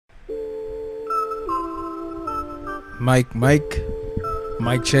Mic, mic.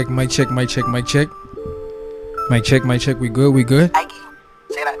 Mic check, mic check, mic check, mic check. Mic check, mic check. We good, we good? I get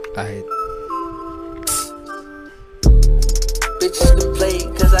say that. Alright. Bitches can play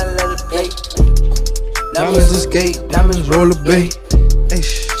cause I let it play. Diamonds escape, diamonds roll a bait. Hey,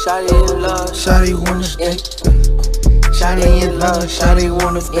 Shawty in love, shawty wanna stay. Shawty in love, Shawty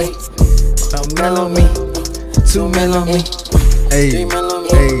wanna stay. Now mellow me, 2 mil on me. Hey, 3 mil on me,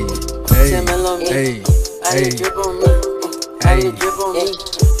 hey, 10 mil on me. hey, I hey, did drip on me, I did drip on me,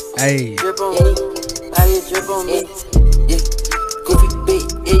 hey. drip on me, I did drip on me. Yeah, goofy big,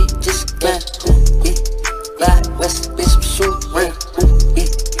 yeah, just glad. Yeah, fly west, bitch, I'm shooting round. Yeah,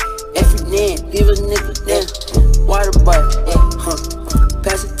 every day, give a nigga down. Water bottle,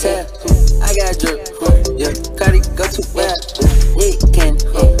 pass the tab. I got drip, yeah, got it, go too bad. Yeah, can,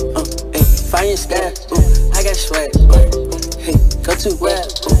 hey, fire style. I got swag, hey, go too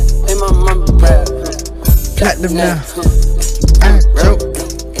bad. Hey, my mama proud. Platinum now. I broke,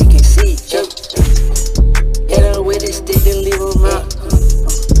 they can see it, joke. Hit her with it, stick and leave them out.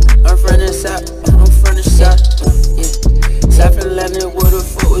 I'm from the south, I'm from the south. Yeah, South Atlanta, where the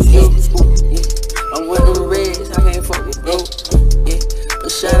fuck was you? Yeah, I'm with them reds, I can't fuck with blue. Yeah,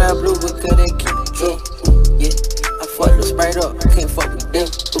 but shout out blue because they keep it true. Yeah, I fuck the Sprite up, can't fuck with them.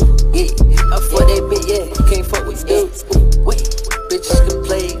 Yeah, I fuck that bitch, yeah, can't fuck with them. Wait, bitches can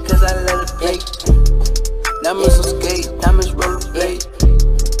play cause I let it play. Diamonds on skate, diamonds rollerblade.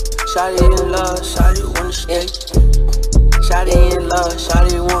 Shawty in love, Shawty wanna stay. Shawty in love,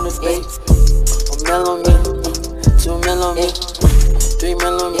 Shawty wanna stay. 1 mil on me, 2 mil on me, 3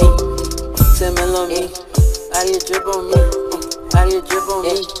 mil on me, 10 mil on me. I did drip on me, I did drip on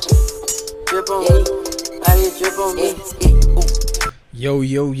me, drip on me, I did drip on me. Yo,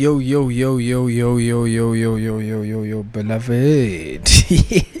 yo, yo, yo, yo, yo, yo, yo, yo, yo, yo, yo, yo, yo, beloved.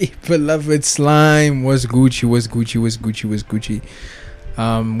 Beloved slime. What's Gucci? What's Gucci? What's Gucci? What's Gucci?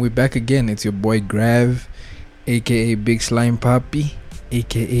 We're back again. It's your boy Grav, aka Big Slime Papi,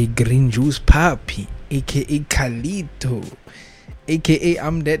 aka Green Juice Papi, aka Khalito, aka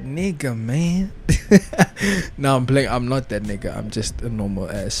I'm that nigga, man. No, I'm playing. I'm not that nigga. I'm just a normal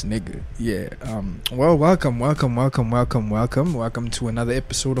ass nigga. Yeah. Well, welcome to another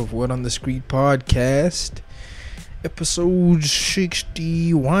episode of Word on the Street podcast. Episode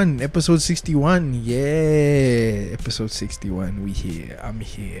 61. Yeah. Episode 61. We here. I'm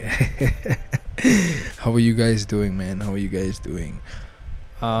here. How are you guys doing, man? How are you guys doing?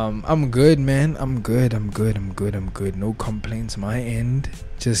 I'm good, man. I'm good. No complaints my end.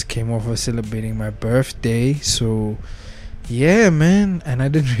 Just came off of celebrating my birthday, so yeah, man. And I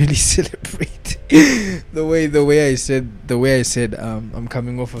didn't really celebrate the way I said I'm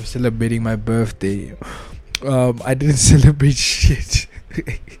coming off of celebrating my birthday. I didn't celebrate shit.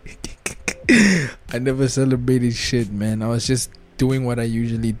 I never celebrated shit, man. I was just doing what I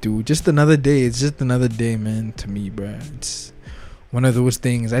usually do. Just another day. It's just another day, man, to me, bruh. It's one of those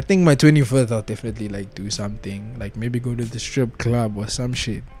things. I think my 21st I'll definitely like do something, like maybe go to the strip club or some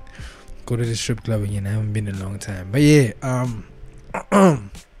shit. Go to the strip club again. I haven't been in a long time, but yeah.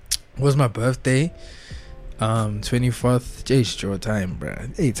 Was my birthday 24th. Jay, short time,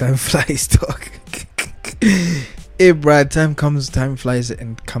 bruh. Hey, time flies, dog. Hey, bruh, time flies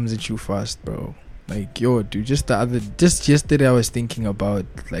and comes at you fast, bro. Like, yo, dude, just yesterday I was thinking about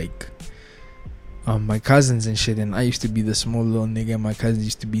like my cousins and shit, and I used to be the small little nigga. My cousins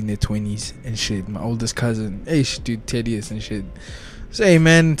used to be in their 20s and shit. My oldest cousin, hey, dude, Thaddeus and shit. Say,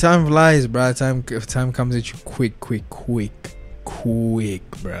 man, time flies, bruh. Time comes at you quick, bruh.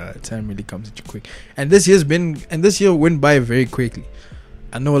 Time really comes at you quick. And this year went by very quickly.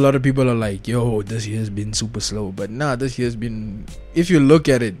 I know a lot of people are like, yo, this year's been super slow, but nah, this year's been, if you look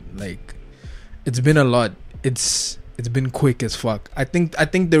at it, like, it's been a lot. It's been quick as fuck. I think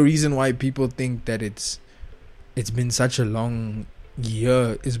the reason why people think that it's been such a long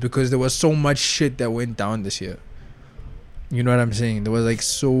year is because there was so much shit that went down this year. You know what I'm saying? There was like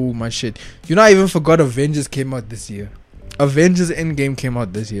so much shit. You know, I even forgot Avengers came out this year. Avengers Endgame came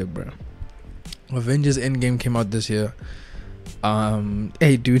out this year, bro. Avengers Endgame came out this year.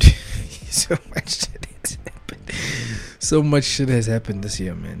 Hey, dude, so much shit has happened. So much shit has happened this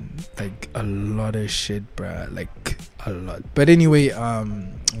year, man. Like a lot of shit, bruh. Like a lot. But anyway,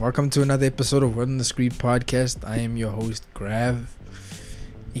 welcome to another episode of Word on the Street podcast. I am your host, Grav,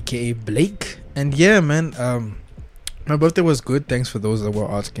 aka Blake. And yeah, man, my birthday was good. Thanks for those that were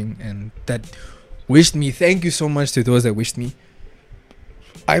asking and that wished me. Thank you so much to those that wished me.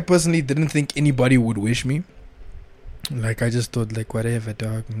 I personally didn't think anybody would wish me. Like, I just thought, like, whatever,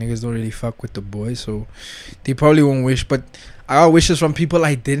 dog. Niggas don't really fuck with the boy, so they probably won't wish. But I got wishes from people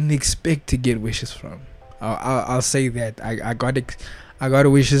I didn't expect to get wishes from. I'll say that I got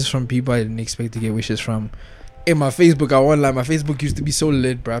wishes from people I didn't expect to get wishes from. In my Facebook, I won't lie, my Facebook used to be so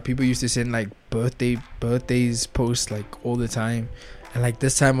lit, bro. People used to send like birthdays posts like all the time, and like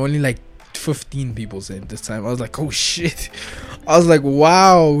this time only like 15 people sent this time. I was like, oh shit. I was like,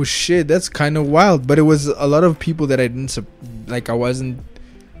 wow, shit, that's kind of wild. But it was a lot of people that I didn't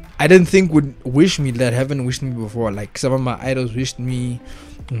think would wish me, that haven't wished me before. Like some of my idols wished me.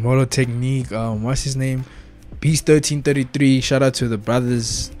 Moto Technique, what's his name, Beast 1333. Shout out to the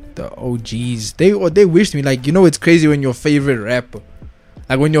brothers, the OGs. They wished me. Like, you know, it's crazy when your favorite rapper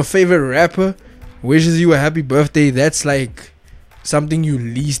wishes you a happy birthday. That's like something you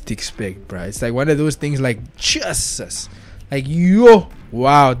least expect, bro. It's like one of those things like, Jesus, like, yo,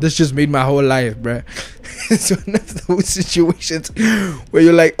 wow, this just made my whole life, bro. It's one of those situations where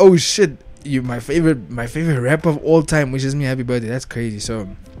you're like, oh shit, my favorite rapper of all time wishes me happy birthday. That's crazy. So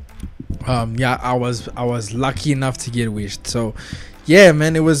yeah, I was lucky enough to get wished. So yeah,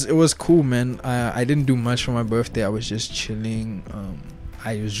 man, it was cool, man. I didn't do much for my birthday. I was just chilling.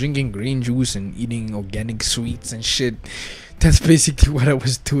 I was drinking green juice and eating organic sweets and shit. That's basically what I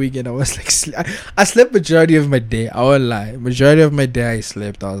was doing. And I was like, I slept majority of my day. I won't lie, majority of my day I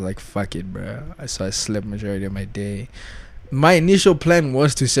slept. I was like, fuck it, bro. So I slept majority of my day. My initial plan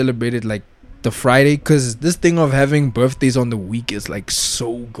was to celebrate it like the Friday, because this thing of having birthdays on the week is like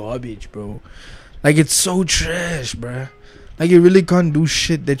so garbage, bro. Like, it's so trash, bro. Like, you really can't do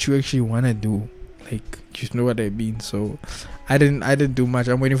shit that you actually want to do. Like, you know what I mean? So I didn't do much.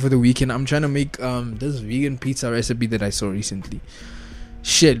 I'm waiting for the weekend. I'm trying to make this vegan pizza recipe that I saw recently.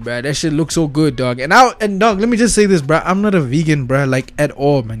 Shit, bro, that shit looks so good, dog. And dog, let me just say this, bro. I'm not a vegan, bro, like at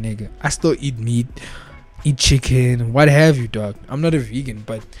all, my nigga. I still eat meat, eat chicken, what have you, dog. I'm not a vegan,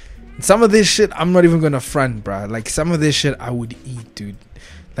 but some of this shit I'm not even gonna front, bro. Like, some of this shit I would eat, dude.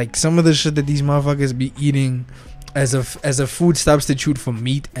 Like, some of the shit that these motherfuckers be eating as a food substitute for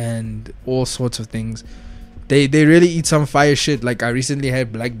meat and all sorts of things. They really eat some fire shit. Like, I recently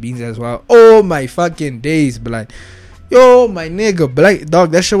had black beans as well. Oh my fucking days, blood. Yo, my nigga, black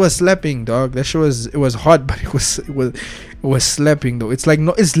dog. That shit was slapping, dog. That shit was hot, but it was slapping though. It's like,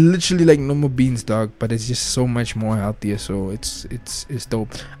 no, it's literally like normal beans, dog, but it's just so much more healthier. So it's dope.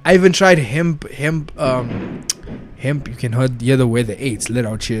 I even tried hemp. You can hear the weather. Hey, it's lit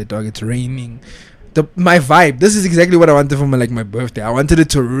out here, dog. It's raining. My vibe. This is exactly what I wanted for my birthday. I wanted it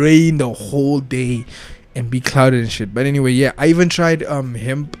to rain the whole day and be clouded and shit. But anyway, yeah, I even tried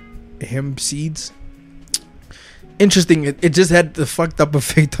hemp seeds. Interesting. It just had the fucked up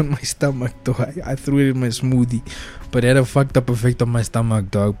effect on my stomach, though. I threw it in my smoothie, but it had a fucked up effect on my stomach,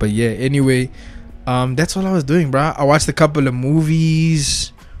 dog. But yeah, anyway, that's all I was doing, bro. I watched a couple of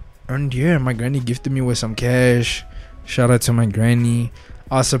movies, and yeah, my granny gifted me with some cash. Shout out to my granny.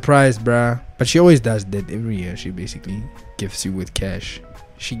 I was surprised, bruh, but she always does that every year. She basically gifts you with cash.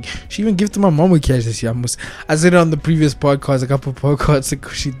 She even gifted my mom with cash this year. I said it on the previous podcast, a couple podcasts ago.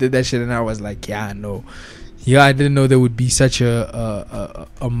 She did that shit, and I was like, yeah, I know. Yeah, I didn't know there would be such a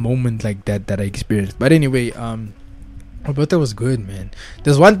moment like that I experienced. But anyway, my birthday was good, man.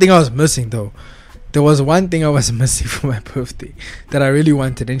 There's one thing I was missing, though. There was one thing I was missing for my birthday that I really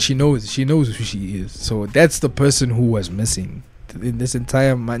wanted, and she knows who she is. So that's the person who was missing in this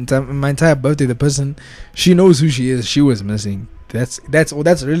my entire birthday. The person, she knows who she is. She was missing. That's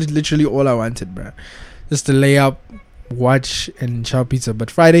really literally all I wanted, bro. Just to lay up, watch, and chow pizza. But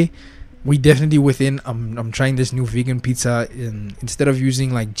Friday, we definitely within. I'm trying this new vegan pizza. Instead of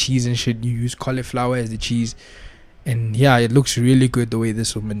using like cheese and shit, you use cauliflower as the cheese. And yeah, it looks really good the way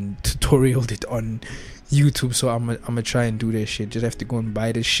this woman tutorialed it on YouTube. So I'm gonna try and do this shit. Just have to go and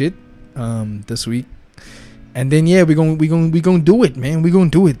buy this shit this week. And then yeah, we gonna do it, man. We gonna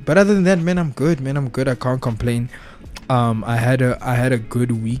do it. But other than that, man, I'm good, man. I'm good. I can't complain. I had a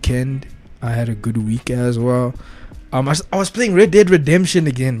good weekend. I had a good week as well. I was playing Red Dead Redemption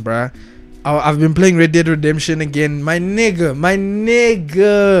again, bruh. I've been playing Red Dead Redemption again. My nigga.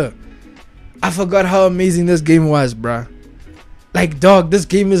 I forgot how amazing this game was, bruh. Like, dog, this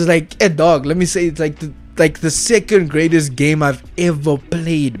game is like, dog, let me say it's like the second greatest game I've ever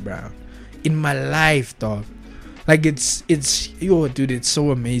played, bruh. In my life, dog. Like, it's yo, dude, it's so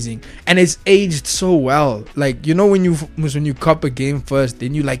amazing. And it's aged so well. Like, you know, when you cop a game first,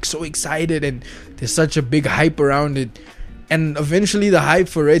 then you like so excited and there's such a big hype around it. And eventually the hype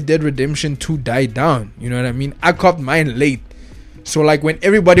for Red Dead Redemption 2 died down. You know what I mean? I copped mine late. So like when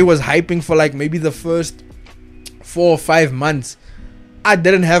everybody was hyping for like maybe the first 4 or 5 months, I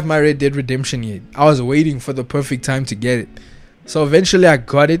didn't have my Red Dead Redemption yet. I was waiting for the perfect time to get it. So eventually I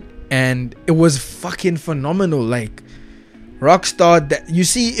got it and it was fucking phenomenal. Like, Rockstar, that you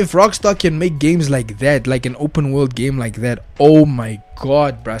see, if Rockstar can make games like that, like an open world game like that, oh my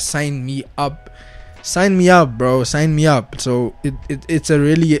god, bruh, sign me up, bro, sign me up. So it's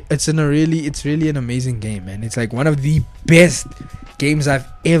really an amazing game, man. It's like one of the best games I've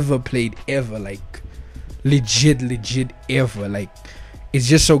ever played, ever, like legit ever. Like, it's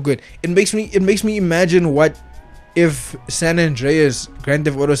just so good. It makes me imagine what if Grand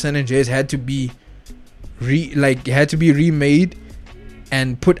Theft Auto San Andreas had to be remade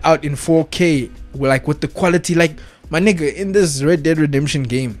and put out in 4K, like with the quality, like, my nigga, in this Red Dead Redemption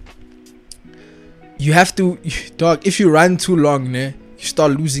game, you have to, dog, if you run too long, you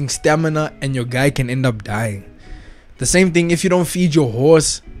start losing stamina and your guy can end up dying. The same thing if you don't feed your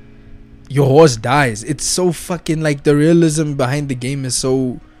horse dies. It's so fucking, like, the realism behind the game is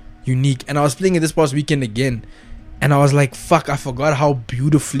so unique. And I was playing it this past weekend again, and I was like, fuck, I forgot how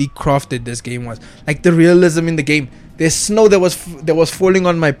beautifully crafted this game was. Like, the realism in the game. There's snow that was falling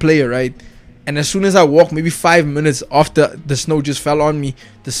on my player, right? And as soon as I walk, maybe 5 minutes after the snow just fell on me,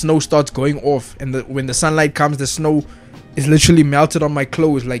 the snow starts going off. And when the sunlight comes, the snow is literally melted on my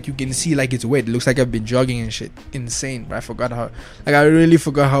clothes. Like, you can see, like, it's wet. It looks like I've been jogging and shit. Insane, bro. I really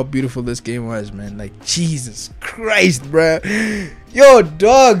forgot how beautiful this game was, man. Like, Jesus Christ, bro. Yo,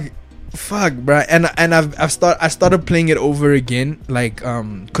 dog. Fuck, bro. And I started playing it over again, like,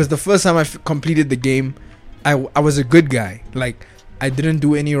 because the first time I completed the game, I was a good guy. Like, I didn't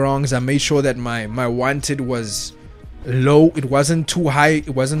do any wrongs. I made sure that my wanted was low. It wasn't too high.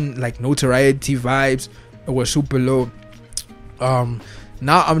 It wasn't like notoriety vibes. It was super low. Now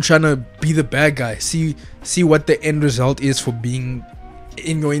I'm trying to be the bad guy. See what the end result is for being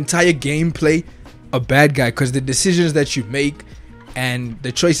in your entire gameplay a bad guy, because the decisions that you make and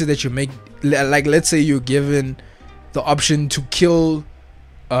the choices that you make, like, let's say you're given the option to kill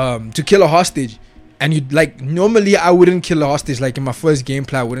a hostage, and you, like, normally I wouldn't kill a hostage. Like, in my first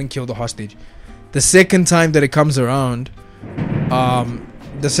gameplay, I wouldn't kill the hostage. The second time that it comes around,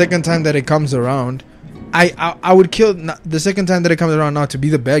 I would kill. The second time that it comes around now to be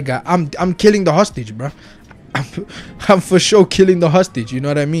the bad guy, I'm killing the hostage, bro. I'm for sure killing the hostage. You know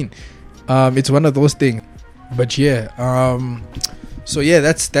what I mean? It's one of those things. But yeah, so yeah,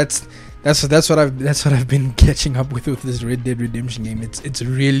 that's what I've been catching up with this Red Dead Redemption game. It's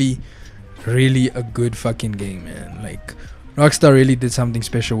really a good fucking game, man. Like, Rockstar really did something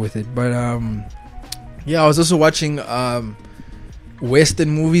special with it. But yeah, I was also watching Western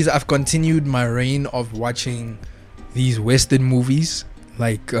movies. I've continued my reign of watching these Western movies.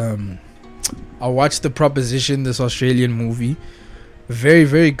 Like, I watched The Proposition, this Australian movie. Very,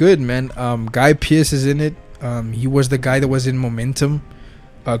 very good, man. Guy Pearce is in it. He was the guy that was in Momentum,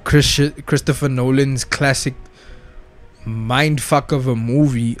 Christopher Nolan's classic mindfuck of a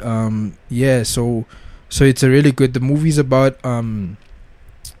movie. Yeah, so it's a really good. The movie's about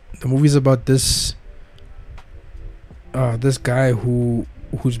this guy who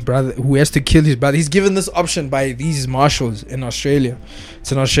has to kill his brother. He's given this option by these marshals in Australia.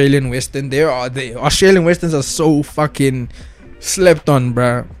 It's an Australian Western. The Australian Westerns are so fucking slept on,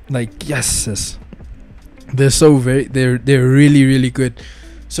 bruh. Like, yes. They're really, really good.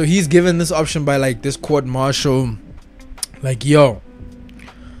 So he's given this option by, like, this court martial, like, yo,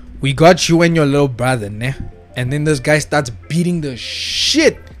 we got you and your little brother, ne? And then this guy starts beating the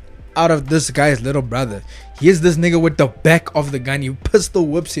shit out of this guy's little brother. Here's this nigga with the back of the gun. He pistol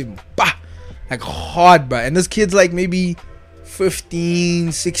whips him, bah, like, hard, bruh. And this kid's like maybe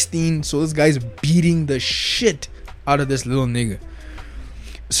 15, 16. So this guy's beating the shit out of this little nigga.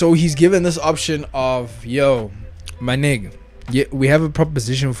 So he's given this option of, yo, my nigga, yeah, we have a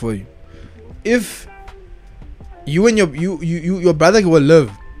proposition for you. If you and your brother will live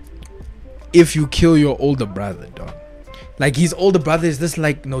if you kill your older brother, dog. Like, his older brother is this,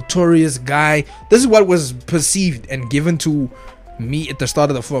 like, notorious guy. This is what was perceived and given to me at the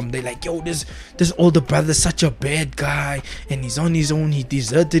start of the film. They like, yo, this older brother's such a bad guy, and he's on his own. He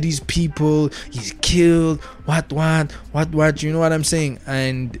deserted his people. He's killed. What? You know what I'm saying?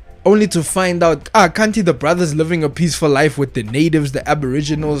 And only to find out, can't he? The brother's living a peaceful life with the natives, the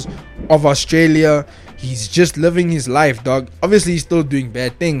Aboriginals of Australia. He's just living his life, dog. Obviously, he's still doing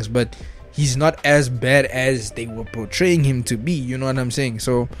bad things, but he's not as bad as they were portraying him to be. You know what I'm saying?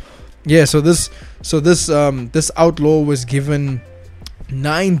 So, yeah. So this outlaw was given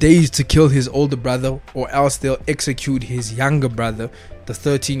 9 days to kill his older brother, or else they'll execute his younger brother, the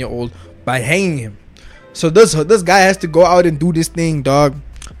 13-year-old, by hanging him. So this guy has to go out and do this thing, dog.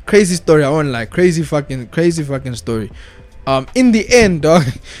 Crazy story. I won't lie. Crazy fucking story. In the end, dog,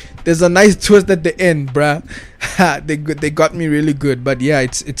 there's a nice twist at the end, bruh. They got me really good. But yeah,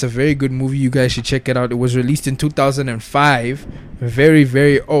 it's a very good movie. You guys should check it out. It was released in 2005. Very,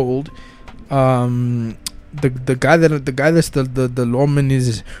 very old. The guy that's the lawman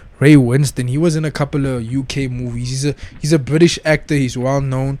is Ray Winston. He was in a couple of UK movies. He's a British actor. He's well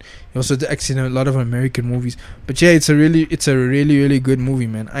known. He also acts in a lot of American movies. But yeah, it's a really good movie,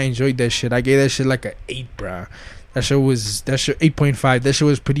 man. I enjoyed that shit. I gave that shit like a 8, bruh. That show 8.5. That show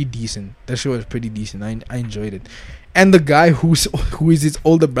was pretty decent. I enjoyed it. And the guy who is his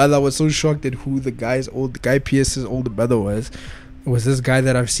older brother, I was so shocked at who the guy Pierce's older brother was this guy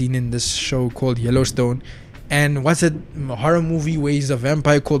that I've seen in this show called Yellowstone. And what's it, horror movie where he's a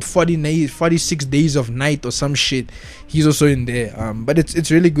vampire called 46 Days of Night or some shit. He's also in there. But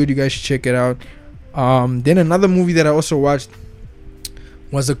it's really good. You guys should check it out. Then another movie that I also watched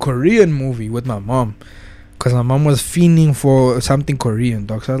was a Korean movie with my mom. Because my mom was fiending for something Korean,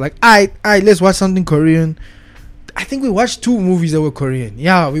 dog. So I was like, alright, let's watch something Korean. I think we watched 2 movies that were Korean.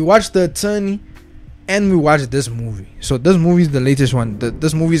 Yeah, we watched The Attorney and we watched this movie. So this movie is the latest one.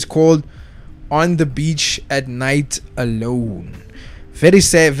 This movie is called On the Beach at Night Alone. Very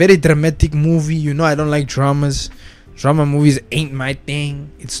sad, very dramatic movie. You know I don't like dramas. Drama movies ain't my thing.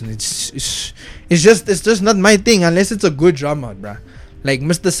 It's just not my thing unless it's a good drama, bruh. Like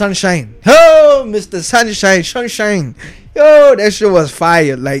Mr. Sunshine. Oh, Mr. Sunshine. Yo, that shit was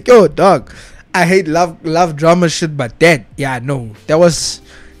fire. Like, yo, dog. I hate love drama shit, but that was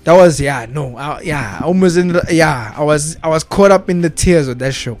I was caught up in the tears of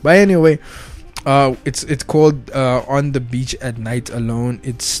that show. But anyway, it's called On the Beach at Night Alone.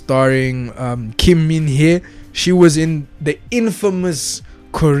 It's starring Kim Min Hye. She was in the infamous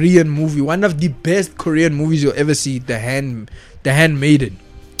Korean movie, one of the best Korean movies you'll ever see, The Handmaiden.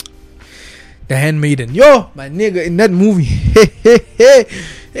 Yo, my nigga, in that movie, hey,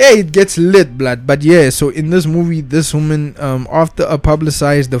 it gets lit, blood. But yeah, so in this movie, this woman, after a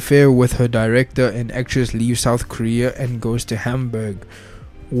publicized affair with her director and actress, leaves South Korea and goes to Hamburg,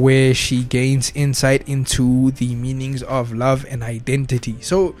 where she gains insight into the meanings of love and identity.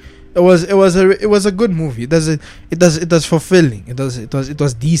 So it was a good movie. It was fulfilling. It was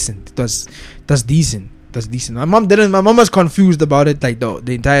decent. It was decent. My mom was confused about it like the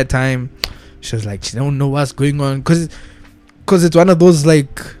entire time. She was like, she don't know what's going on because it's one of those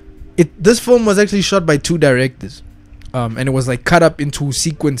like this film was actually shot by 2 directors, and it was like cut up into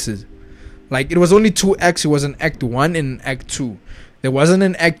sequences. Like it was only 2 acts. It was an act 1 and an act 2. There wasn't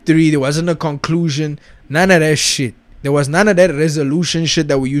an act 3. There wasn't a conclusion. None of that shit. There was none of that resolution shit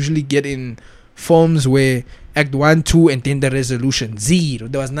that we usually get in films where act 1, 2, and then the resolution 0.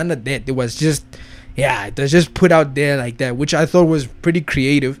 There was none of that. It was just put out there like that, which I thought was pretty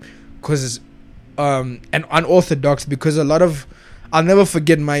creative, because and unorthodox, because a lot of, I'll never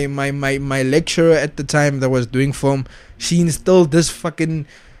forget my lecturer at the time that was doing film. She instilled this fucking,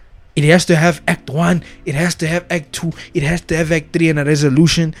 it has to have act 1, it has to have act 2, it has to have act 3 and a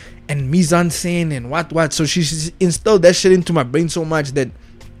resolution and mise-en-scène and what. So she instilled that shit into my brain so much that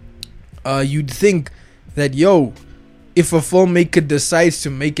you'd think that, yo, if a filmmaker decides to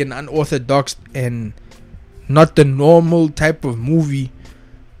make an unorthodox and not the normal type of movie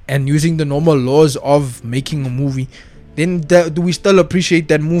and using the normal laws of making a movie, then do we still appreciate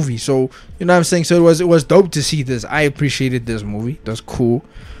that movie? So you know what I'm saying. So it was dope to see this. I appreciated this movie. It was cool.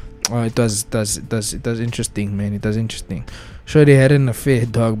 It does interesting, man. It does interesting. Sure, they had an affair,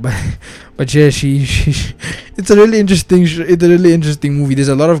 dog, but yeah, she it's a really interesting movie. There's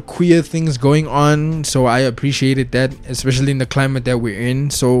a lot of queer things going on, so I appreciated that, especially in the climate that we're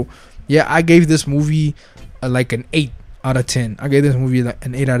in. So yeah, I gave this movie like an 8 out of 10. I gave this movie like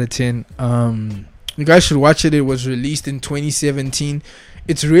an 8 out of 10. You guys should watch it. It was released in 2017.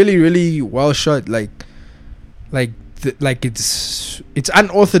 It's really well shot. Like it's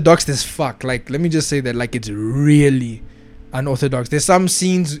unorthodox as fuck. Like, let me just say that, like, it's really unorthodox. There's some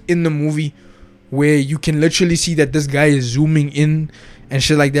scenes in the movie where you can literally see that this guy is zooming in and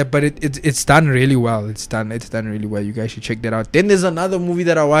shit like that, but it's done really well. It's done really well. You guys should check that out. Then there's another movie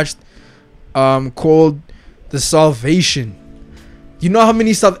that I watched called The Salvation. You know how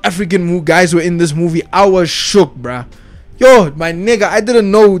many South African guys were in this movie? I was shook, bruh. Yo, my nigga, I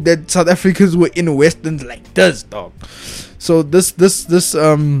didn't know that South Africans were in westerns like this, dog. So this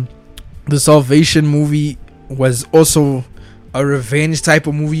The Salvation movie was also a revenge type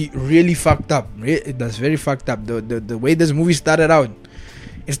of movie. Really fucked up. It was very fucked up. The way this movie started out,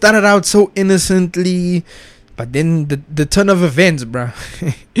 it started out so innocently, but then the turn of events, bruh.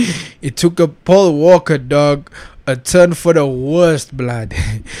 It took a Paul Walker, dog, a turn for the worst, blood.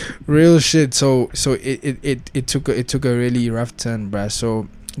 Real shit. So it took a really rough turn, bruh. So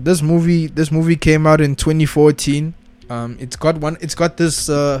this movie came out in 2014. It's got this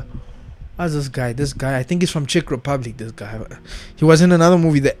what's this guy? This guy, I think he's from Czech Republic. This guy, he was in another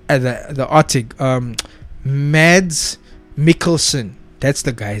movie, the Arctic. Mads Mikkelsen. That's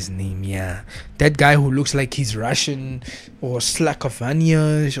the guy's name. Yeah, that guy who looks like he's Russian or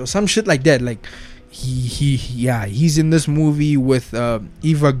Slovenian or some shit like that. Like he's in this movie with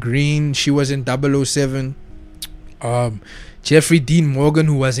Eva Green. She was in 007. Jeffrey Dean Morgan,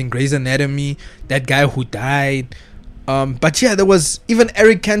 who was in Grey's Anatomy. That guy who died. But yeah, there was even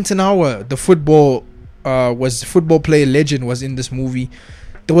Eric Cantona, the football player legend, was in this movie.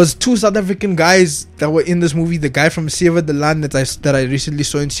 There was 2 South African guys that were in this movie. The guy from Sewe the Land that I recently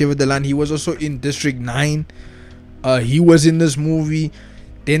saw in Sewe the Land, he was also in District 9. He was in this movie.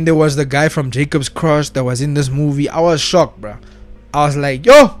 Then there was the guy from Jacob's Cross that was in this movie. I was shocked, bro. I was like,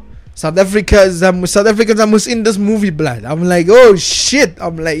 yo, South Africans almost in this movie, blood. I'm like, oh shit.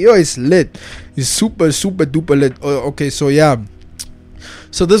 I'm like, yo, it's lit. It's super duper lit. Okay, so yeah.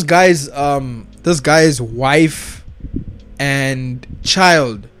 So this guy's wife and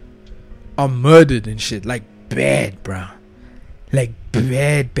child are murdered and shit. Like bad, bro. Like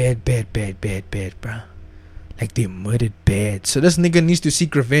bad, bro. Like they murdered bad. So this nigga needs to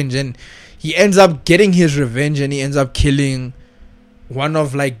seek revenge, and he ends up getting his revenge, and he ends up killing one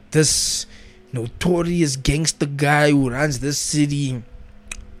of like this notorious gangster guy who runs this city.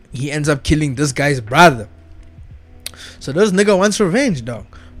 He ends up killing this guy's brother. So this nigga wants revenge, dog.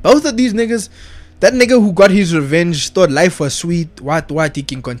 Both of these niggas, that nigga who got his revenge thought life was sweet. What he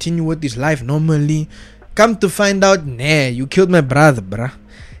can continue with his life normally. Come to find out, nah, you killed my brother, bruh.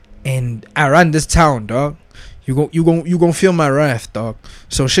 And I run this town, dog. You gon' feel my wrath, dog.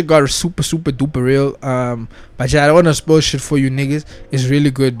 So shit got super duper real. But yeah, I don't wanna spoil shit for you niggas. It's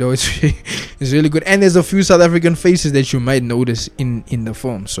really good though. It's really good. And there's a few South African faces that you might notice in the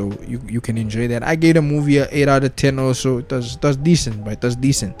film. So you can enjoy that. I gave the movie a 8 out of 10 also. It does decent, but it does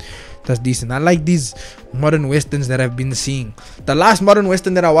decent. That's decent. I like these modern westerns that I've been seeing. The last modern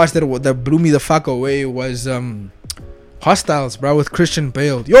western that I watched that blew me the fuck away was Hostiles, bro, with Christian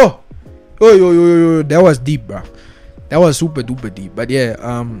Bale. Yo, that was deep, bro. That was super duper deep. But yeah,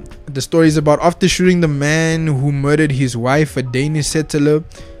 the story is about after shooting the man who murdered his wife, a Danish settler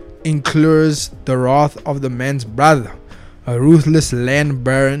incurs the wrath of the man's brother, a ruthless land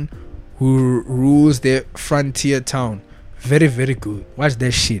baron who rules their frontier town. Very good. Watch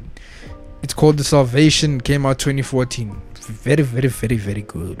that shit. It's called The Salvation. Came out 2014. Very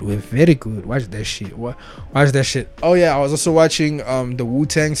good. We're very good. Watch that shit. Watch that shit. Oh yeah, I was also watching the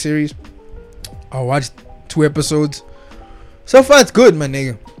Wu-Tang series. I watched 2 episodes. So far it's good, my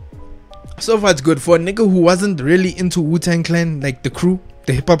nigga. So far it's good for a nigga who wasn't really into Wu-Tang Clan, like the crew,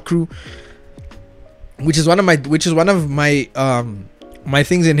 the hip hop crew, which is one of my my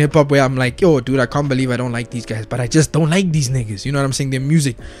things in hip hop where I'm like, yo, dude, I can't believe I don't like these guys, but I just don't like these niggas. You know what I'm saying? Their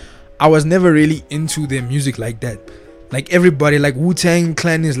music, I was never really into their music like that. Like everybody, like Wu-Tang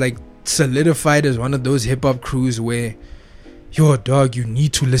Clan is like solidified as one of those hip hop crews where, yo, dog, you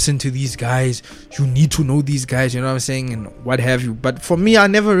need to listen to these guys, you need to know these guys, you know what I'm saying, and what have you. But for me, I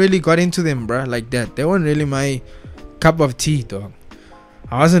never really got into them, bruh, like that. They weren't really my cup of tea, dog.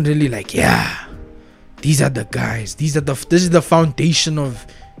 I wasn't really like, yeah, these are the guys, this is the foundation of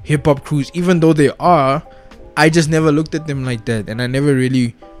hip hop crews. Even though they are, I just never looked at them like that, and I never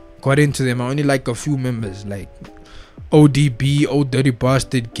really got into them. I only like a few members, like ODB, Old Dirty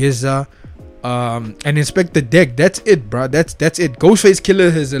Bastard, Giza, and Inspector Deck. That's it, bro. That's it. Ghostface Killer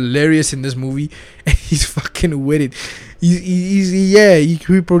is hilarious in this movie, and he's fucking with it.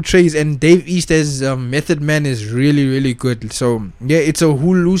 He portrays, and Dave East as Method Man is really good. So yeah, it's a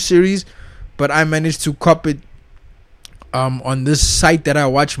Hulu series, but I managed to cop it on this site that I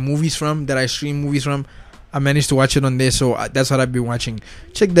watch movies from, that I stream movies from. I managed to watch it on there, so that's what I've been watching.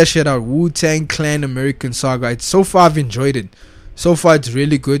 Check that shit out. Wu-Tang Clan American Saga. So far I've enjoyed it. So far it's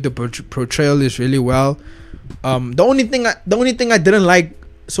really good. The portrayal is really well. The only thing I didn't like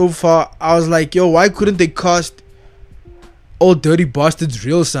so far, I was like, yo, why couldn't they cast Old Dirty Bastard's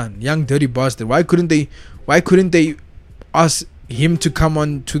real son, Young Dirty Bastard? Why couldn't they ask him to come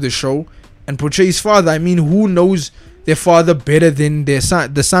on to the show and portray his father? I mean, who knows their father better than their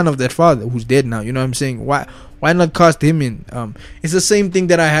son, the son of their father who's dead now? You know what I'm saying? Why not cast him in? It's the same thing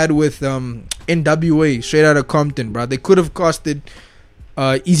that I had with NWA, Straight Outta Compton, bro. They could have casted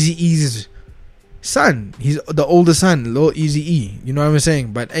Eazy-E's son. He's the older son, Lil Eazy-E. You know what I'm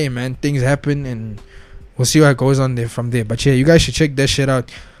saying? But hey, man, things happen, and we'll see how it goes on there from there. But yeah, you guys should check that shit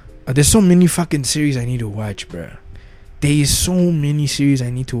out. There's so many fucking series I need to watch, bruh. There is so many series I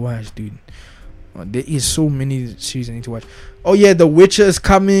need to watch, dude. There is so many series I need to watch. Oh yeah, The Witcher is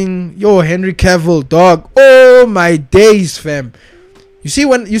coming. Yo, Henry Cavill, dog. Oh my days, fam. You see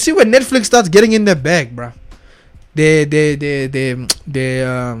when Netflix starts getting in their bag, bruh. Their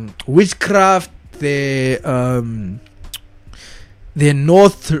witchcraft, their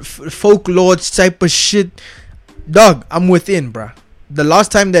North folklore type of shit. Dog, I'm within, bruh. The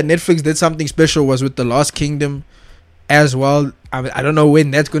last time that Netflix did something special was with The Lost Kingdom as well. I don't know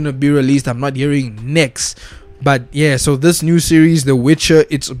when that's going to be released. I'm not hearing next. But yeah, so this new series, The Witcher,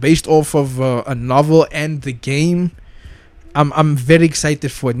 it's based off of a novel and the game. I'm very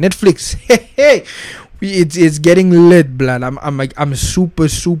excited for it. Netflix. Hey, it's getting lit, blood. I'm super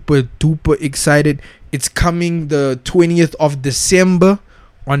duper excited. It's coming the 20th of December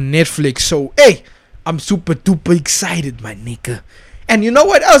on Netflix. So hey, I'm super duper excited, my nigga. And you know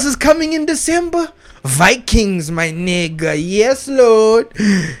what else is coming in December? Vikings, my nigga. Yes, Lord.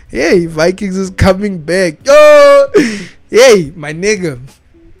 Hey, Vikings is coming back. Yo, hey, my nigga.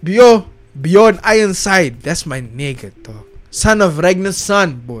 Beyond Ironside. That's my nigga, dog. Son of Ragnar's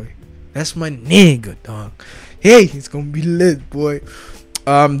son, boy. That's my nigga, dog. Hey, it's gonna be lit, boy.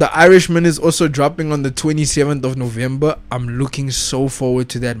 The Irishman is also dropping on the 27th of November. I'm looking so forward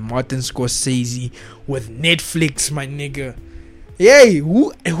to that. Martin Scorsese with Netflix, my nigga. Yay,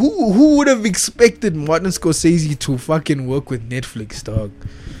 who would have expected Martin Scorsese to fucking work with Netflix, dog?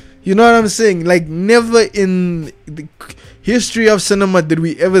 You know what I'm saying? Like, never in the history of cinema did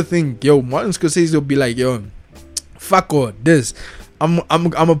we ever think, yo, Martin Scorsese will be like, yo, fuck all this. I'm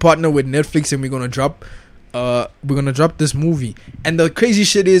a partner with Netflix and we're gonna drop this movie. And the crazy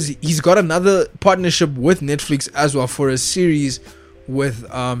shit is he's got another partnership with Netflix as well for a series with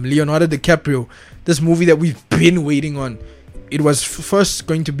Leonardo DiCaprio. This movie that we've been waiting on. It was first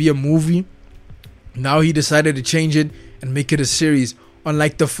going to be a movie. Now he decided to change it and make it a series on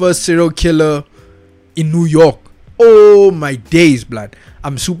like the first serial killer in New York. Oh my days, blood.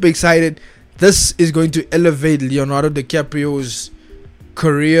 I'm super excited. This is going to elevate Leonardo DiCaprio's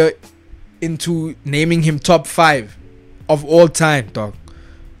career into naming him top 5 of all time, dog.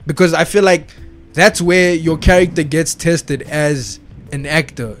 Because I feel like that's where your character gets tested as an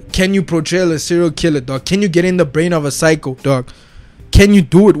actor. Can you portray a serial killer, dog? Can you get in the brain of a psycho, dog? Can you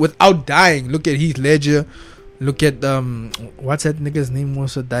do it without dying? Look at Heath Ledger. Look at what's that nigga's name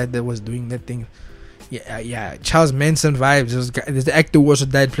also died that was doing that thing? Yeah, Charles Manson vibes. There's the actor who also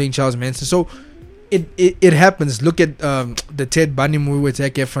died playing Charles Manson. So it happens. Look at the Ted Bundy movie with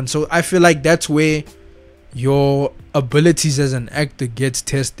Zac Efron. So I feel like that's where your abilities as an actor gets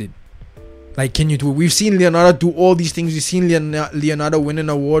tested. Like, can you do it? We've seen Leonardo do all these things. We've seen Leonardo win an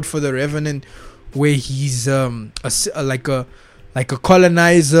award for The Revenant, where he's like a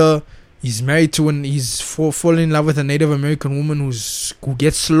colonizer. He's married to he's fallen in love with a Native American woman who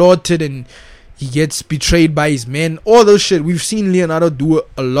gets slaughtered and he gets betrayed by his men. All those shit. We've seen Leonardo do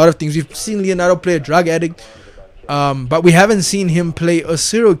a lot of things. We've seen Leonardo play a drug addict, but we haven't seen him play a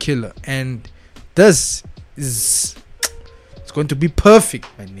serial killer. And this is going to be perfect,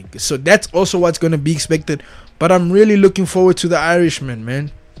 my nigga. So that's also what's going to be expected. But I'm really looking forward to The Irishman,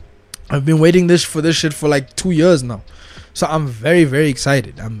 man. I've been waiting for this shit for like 2 years now. So I'm very, very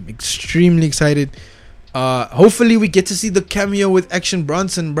excited. I'm extremely excited. Hopefully we get to see the cameo with Action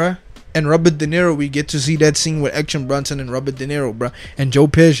Bronson, bruh. And Robert De Niro. We get to see that scene with Action Bronson and Robert De Niro, bruh. And Joe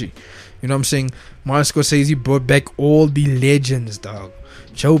Pesci. You know what I'm saying? Martin Scorsese brought back all the legends, dog.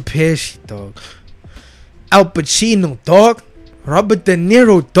 Joe Pesci, dog. Al Pacino, dog. Robert De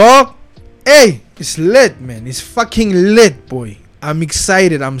Niro, dog. Hey, it's lit, man. It's fucking lit, boy. I'm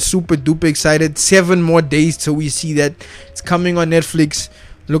excited. I'm super duper excited. 7 more days till we see that. It's coming on Netflix.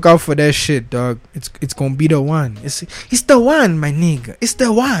 Look out for that shit, dog. It's gonna be the one. It's the one, my nigga. It's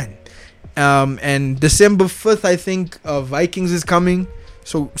the one. And December 5th, I think, Vikings is coming.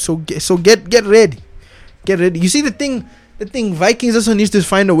 So get ready. Get ready. You see the thing, Vikings also needs to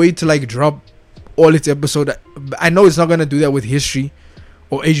find a way to like drop all its episodes. I know it's not gonna do that with History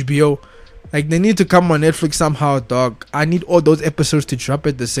or HBO. Like, they need to come on Netflix somehow, dog. I need all those episodes to drop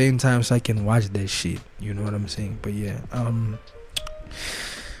at the same time so I can watch that shit. You know what I'm saying? But yeah,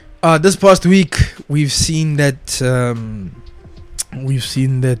 this past week we've seen that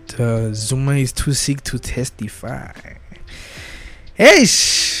Zuma is too sick to testify. Hey,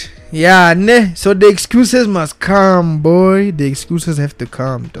 yeah, ne. So the excuses must come, boy. The excuses have to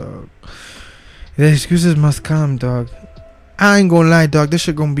come, dog. The excuses must come, dog. I ain't gonna lie, dog. This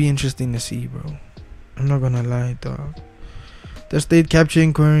shit gonna be interesting to see, bro. I'm not gonna lie, dog. The state capture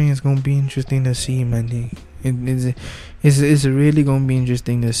inquiry is gonna be interesting to see, man. It's really gonna be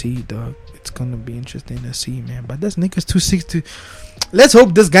interesting to see, dog. It's gonna be interesting to see, man. But this nigga's 260. Let's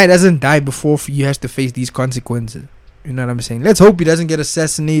hope this guy doesn't die before he has to face these consequences. You know what I'm saying? Let's hope he doesn't get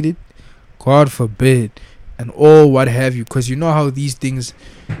assassinated. God forbid. And all what have you. Because you know how these things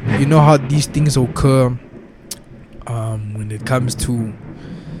occur. When it comes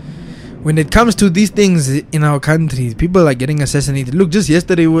to these things in our country, people are getting assassinated. Look, just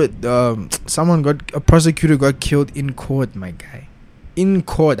yesterday, a prosecutor got killed in court, my guy. In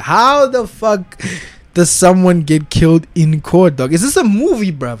court. How the fuck does someone get killed in court, dog? Is this a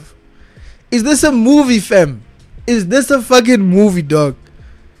movie, bruv? Is this a movie, fam? Is this a fucking movie, dog?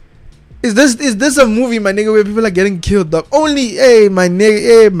 Is this a movie, my nigga, where people are getting killed, dog? Only, my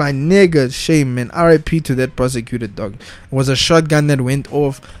nigga, shame, man. R.I.P. to that prosecutor, dog. It was a shotgun that went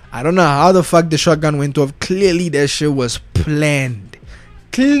off. I don't know how the fuck the shotgun went off. Clearly, that shit was planned.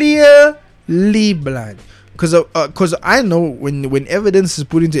 Clearly planned. Cause I know when evidence is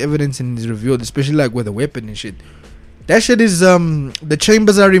put into evidence and is revealed, especially like with a weapon and shit, that shit is the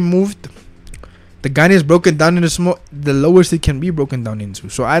chambers are removed. The gun is broken down into the lowest it can be broken down into.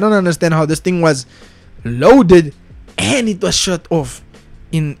 So I don't understand how this thing was loaded and it was shut off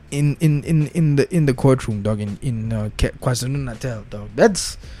in the courtroom, dog. In KwaZulu-Natal, dog.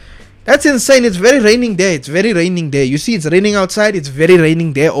 That's insane. It's very raining there. You see, it's raining outside. It's very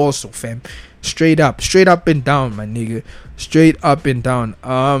raining there also, fam. Straight up and down, my nigga. Straight up and down.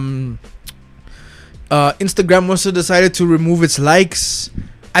 Instagram also decided to remove its likes.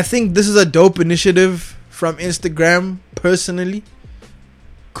 I think this is a dope initiative from Instagram, personally,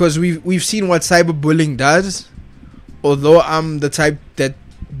 because we've seen what cyberbullying does. Although I'm the type that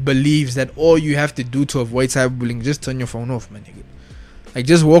believes that all you have to do to avoid cyberbullying, just turn your phone off, my nigga. Like,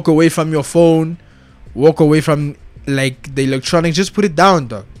 just walk away from your phone, walk away from like the electronics, just put it down,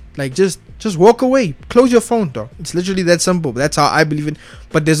 dog. Like, just walk away, close your phone, dog. It's literally that simple. That's how I believe it.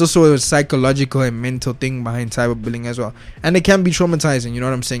 But there's also a psychological and mental thing behind cyberbullying as well, and it can be traumatizing. You know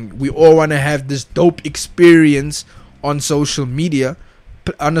what I'm saying? We all want to have this dope experience on social media,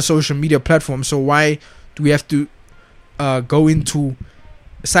 on a social media platform. So why do we have to go into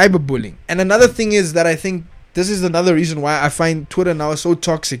cyberbullying? And another thing is that I think this is another reason why I find Twitter now so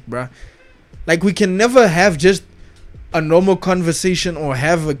toxic, bruh. Like, we can never have just a normal conversation or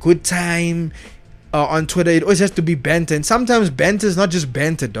have a good time on Twitter. It always has to be banter, and sometimes banter is not just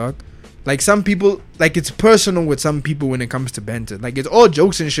banter, dog. Like, some people, like, it's personal with some people when it comes to banter. Like, it's all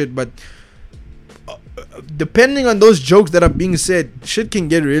jokes and shit, but depending on those jokes that are being said, shit can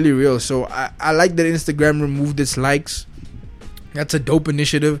get really real. So I like that Instagram removed its likes. That's a dope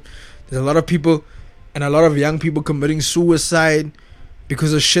initiative. There's a lot of people and a lot of young people committing suicide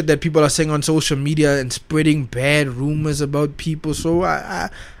because of shit that people are saying on social media and spreading bad rumors about people. So I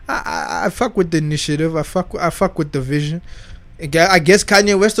fuck with the initiative. I fuck with the vision. I guess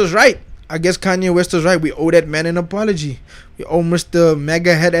Kanye West was right. We owe that man an apology. We owe Mr.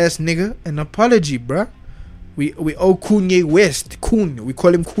 Mega head ass nigga an apology, bruh. We owe Kanye West. We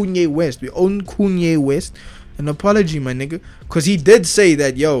call him Kanye West. We owe Kanye West an apology, my nigga. Because he did say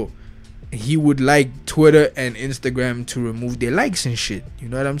that, he would like Twitter and Instagram to remove their likes and shit. You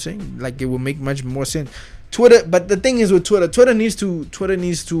know what I'm saying? Like, it will make much more sense. Twitter, but the thing is with Twitter needs to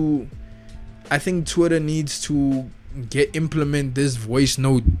I think Twitter needs to implement this voice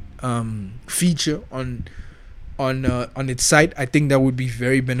note feature on its site. I think that would be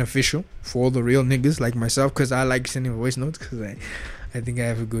very beneficial for all the real niggas like myself, because I like sending voice notes, because I think I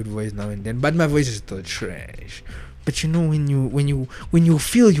have a good voice now and then, but my voice is still trash. But you know, when you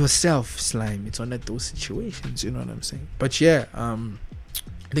feel yourself, Slime, it's on those situations. You know what I'm saying? But yeah, I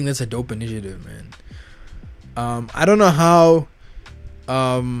think that's a dope initiative, man. I don't know how,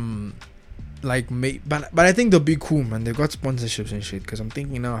 but I think they'll be cool, man. They've got sponsorships and shit. Because I'm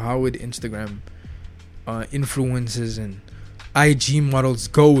thinking now, how would Instagram influencers and IG models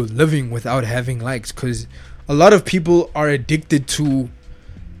go living without having likes? Because a lot of people are addicted to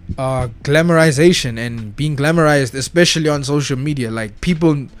glamorization and being glamorized, especially on social media. Like,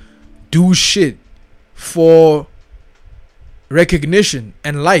 people do shit for recognition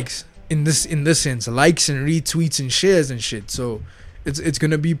and likes in this sense, likes and retweets and shares and shit. So it's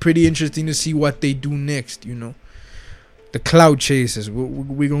gonna be pretty interesting to see what they do next, you know, the cloud chases.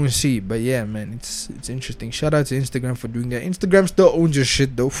 We're gonna see. But yeah, man, it's interesting. Shout out to Instagram for doing that. Instagram still owns your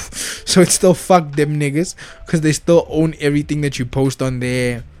shit though, so it's still fuck them niggas, because they still own everything that you post on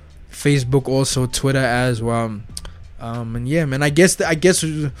there. Facebook also, Twitter as well. And yeah, man, I guess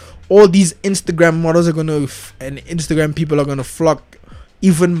all these Instagram models are gonna and Instagram people are gonna flock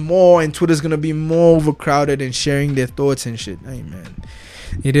even more, and Twitter's gonna be more overcrowded and sharing their thoughts and shit. Hey, man,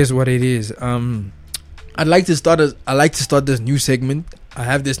 it is what it is. I like to start this new segment. I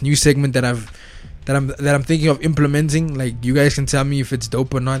have this new segment that I'm thinking of implementing. Like, you guys can tell me if it's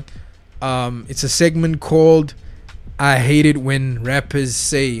dope or not. It's a segment called "I Hate It When Rappers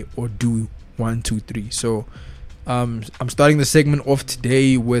Say or Do 1, 2, 3." So I'm starting the segment off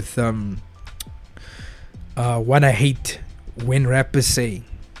today with what I hate when rappers say.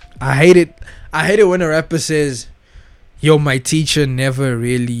 I hate it when a rapper says, "Yo, my teacher never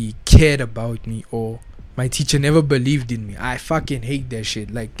really cared about me," or "My teacher never believed in me." I fucking hate that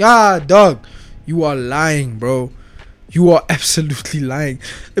shit. Like, dog, you are lying, bro. You are absolutely lying.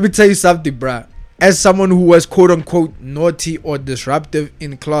 Let me tell you something, bruh. As someone who was quote unquote naughty or disruptive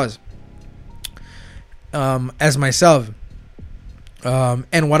in class, as myself,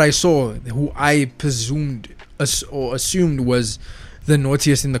 and what I saw, who I presumed or assumed was the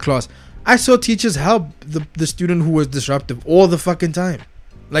naughtiest in the class, I saw teachers help the student who was disruptive all the fucking time.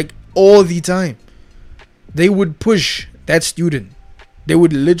 Like, all the time. They would push that student. They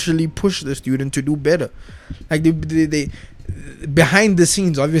would literally push the student to do better. Like, they behind the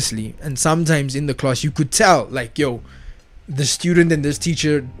scenes, obviously, and sometimes in the class, you could tell, like, yo, the student and this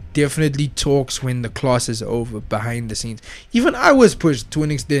teacher definitely talks when the class is over, behind the scenes. Even I was pushed to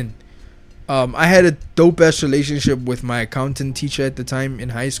an extent. I had a dope ass relationship with my accountant teacher at the time in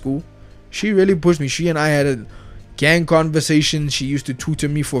high school. She really pushed me. She and I had a gang conversation. She used to tutor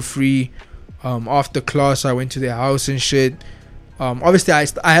me for free. After class, I went to their house and shit. Obviously,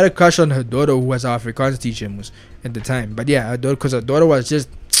 I had a crush on her daughter, who was our Afrikaans teacher at the time. But yeah, because her daughter was just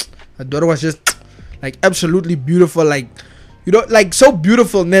like absolutely beautiful. Like, you know, like so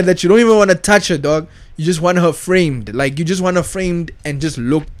beautiful, man, that you don't even want to touch her, dog. You just want her framed. Like, you just want her framed and just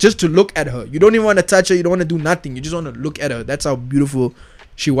to look at her. You don't even want to touch her. You don't want to do nothing. You just want to look at her. That's how beautiful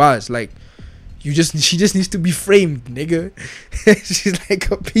she was. Like, she just needs to be framed, nigga. She's like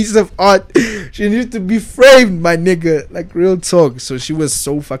a piece of art. She needs to be framed, my nigga. Like, real talk. So she was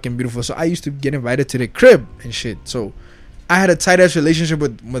so fucking beautiful. So I used to get invited to the crib and shit. So I had a tight ass relationship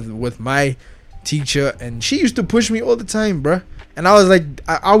with my teacher, and she used to push me all the time, bruh. And I was like,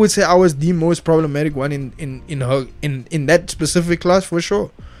 I would say I was the most problematic one in that specific class, for sure.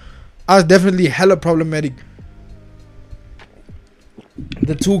 I was definitely hella problematic.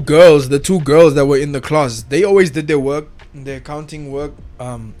 The two girls that were in the class, they always did their work, their accounting work.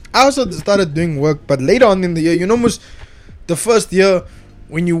 I also started doing work, but later on in the year, you know, most the first year,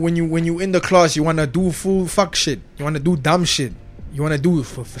 when you in the class, you wanna do full fuck shit. You wanna do dumb shit. You wanna do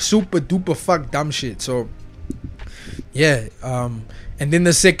super duper fuck dumb shit. So yeah, and then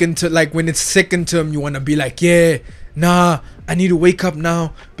the second when it's second term, you wanna be like, yeah, nah, I need to wake up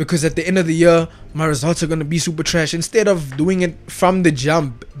now, because at the end of the year my results are gonna be super trash. Instead of doing it from the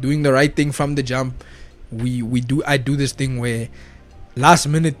jump, doing the right thing from the jump, I do this thing where last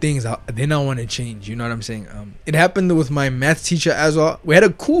minute things then I want to change. You know what I'm saying? It happened with my math teacher as well. We had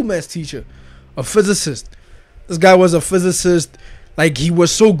a cool math teacher, a physicist. This guy was a physicist. Like, he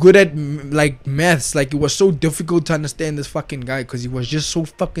was so good at like maths. Like, it was so difficult to understand this fucking guy, because he was just so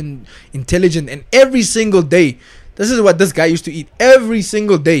fucking intelligent. And every single day, this is what this guy used to eat every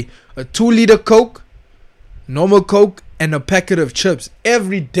single day: a 2-liter Coke, normal Coke, and a packet of chips.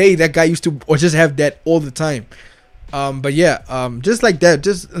 Every day that guy used to, or just have that all the time. But yeah, just like that,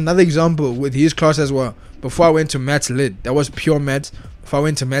 just another example with his class as well. Before I went to Maths Lit, that was pure maths. Before I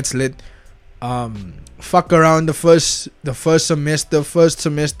went to Maths Lit, fuck around the first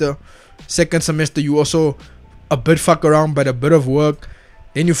semester, second semester you also a bit fuck around, but a bit of work.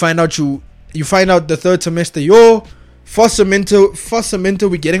 Then you find out the third semester, first semester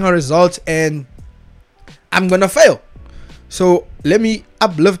we're getting our results and I'm gonna fail. So let me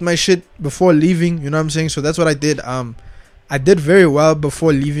uplift my shit before leaving, you know what I'm saying? So that's what I did. I did very well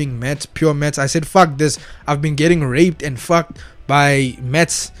before leaving maths, pure maths. I said, fuck this. I've been getting raped and fucked by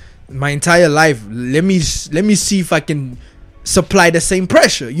maths my entire life. Let me see if I can supply the same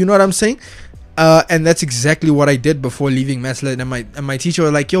pressure. You know what I'm saying? And that's exactly what I did before leaving maths. And my teacher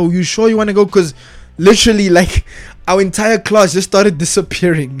was like, yo, you sure you want to go? Because literally, like, our entire class just started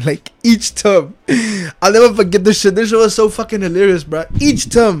disappearing. Like, each term. I'll never forget this shit. This shit was so fucking hilarious, bro. Each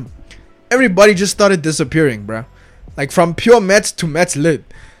term, everybody just started disappearing, bro. Like, from pure maths to Maths Lit.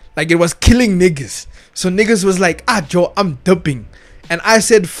 Like, it was killing niggas. So niggas was like, Joe, I'm dipping. And I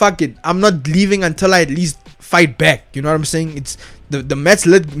said, fuck it. I'm not leaving until I at least fight back. You know what I'm saying? It's the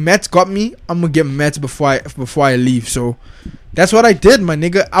Maths got me. I'm gonna get Maths before I leave. So that's what I did, my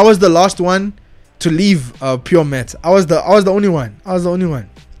nigga. I was the last one to leave pure maths. I was the only one.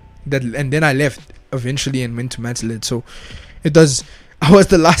 And then I left eventually and went to Maths Lit. So I was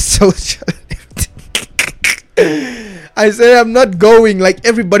the last soldier left. I said I'm not going. Like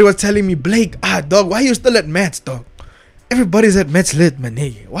everybody was telling me, Blake, dog, why are you still at Mets, dog? Everybody's at Mets Lit, man.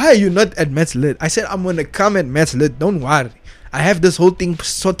 Hey, why are you not at Mets Lit? I said I'm gonna come at Mets Lit. Don't worry. I have this whole thing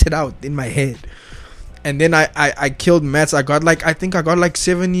sorted out in my head. And then I killed Mets. I think I got like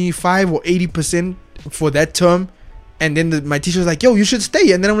 75 or 80% for that term. And then my teacher was like, yo, you should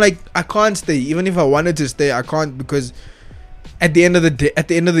stay. And then I'm like, I can't stay. Even if I wanted to stay, I can't, because at the end of the day, at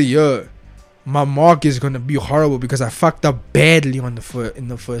the end of the year, my mark is gonna be horrible because I fucked up badly in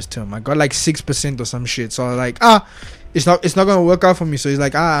the first term. I got like 6% or some shit. So I was like, it's not gonna work out for me. So he's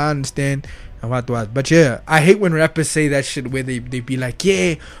like, I understand and what. But yeah, I hate when rappers say that shit where they be like,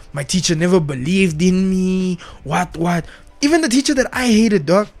 yeah, my teacher never believed in me. What? Even the teacher that I hated,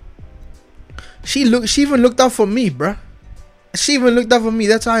 dog. She even looked out for me, bruh. She even looked out for me.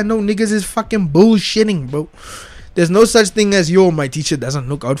 That's how I know niggas is fucking bullshitting, bro. There's no such thing as, yo, my teacher doesn't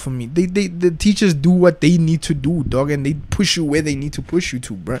look out for me. The teachers do what they need to do, dog, and they push you where they need to push you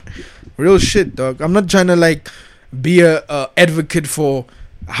to, bruh. Real shit, dog. I'm not trying to like be a advocate for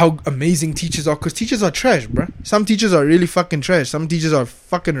how amazing teachers are, because teachers are trash, bruh. Some teachers are really fucking trash. Some teachers are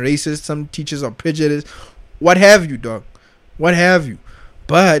fucking racist. Some teachers are prejudiced. What have you, dog? What have you?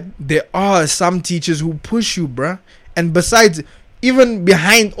 But there are some teachers who push you, bruh. And besides, even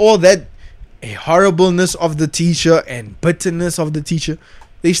behind all that horribleness of the teacher and bitterness of the teacher,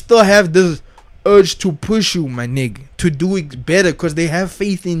 they still have this urge to push you, my nigga, to do it better, because they have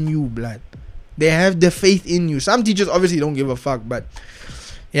faith in you, blood. They have the faith in you. Some teachers obviously don't give a fuck, but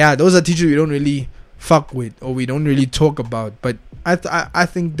yeah, those are teachers we don't really fuck with or we don't really talk about. But I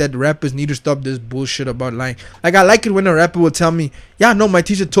think that rappers need to stop this bullshit about lying. Like, I like it when a rapper will tell me, yeah, no, my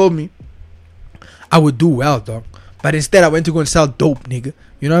teacher told me I would do well, dog, but instead I went to go and sell dope, nigga.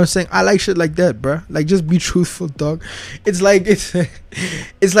 You know what I'm saying? I like shit like that, bruh. Like, just be truthful, dog. It's like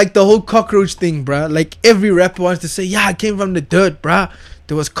the whole cockroach thing, bruh. Like, every rapper wants to say, yeah, I came from the dirt, bruh.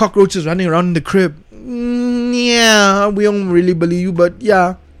 There was cockroaches running around in the crib. Yeah, we don't really believe you, but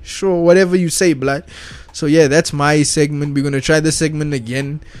yeah, sure, whatever you say, blood. So yeah, that's my segment. We're gonna try this segment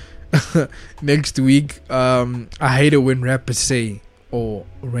again next week. I hate it when rappers say or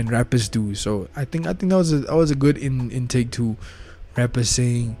when rappers do. So I think that was a good intake to rappers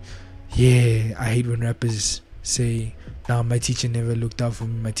saying, yeah, I hate when rappers say, nah, my teacher never looked out for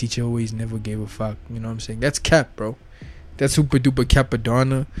me. My teacher always never gave a fuck. You know what I'm saying? That's cap, bro. That's super duper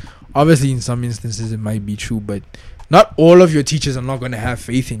capadonna. Obviously, in some instances, it might be true, but not all of your teachers are not going to have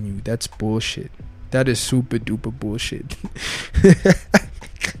faith in you. That's bullshit. That is super duper bullshit.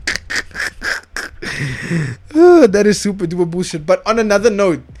 That is super duper bullshit. But on another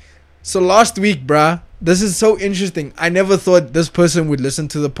note, so last week, bruh, this is so interesting. I never thought this person would listen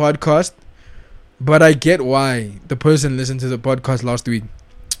to the podcast, but I get why the person listened to the podcast last week.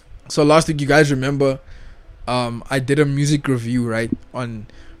 So last week, you guys remember, I did a music review, right, on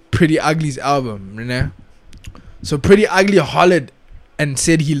Pretty Ugly's album, you know? So Pretty Ugly hollered and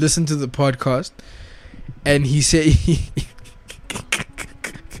said he listened to the podcast, and he said,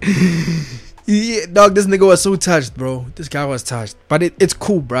 dog, this nigga was so touched, bro. This guy was touched. But it's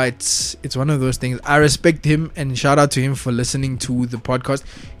cool, bro. It's one of those things. I respect him, and shout out to him for listening to the podcast.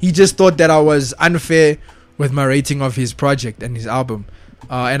 He just thought that I was unfair with my rating of his project and his album.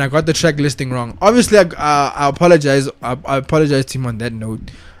 And I got the track listing wrong. Obviously, I apologize. I apologize to him on that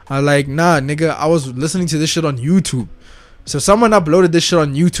note. I was like, nah, nigga, I was listening to this shit on YouTube. So someone uploaded this shit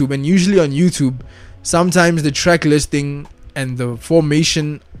on YouTube. And usually on YouTube, sometimes the track listing and the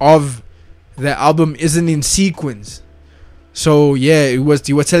formation of the album isn't in sequence. So yeah, he was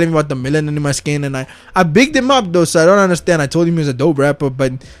telling me about the Melanin in my skin. And I bigged him up though, so I don't understand. I told him he was a dope rapper,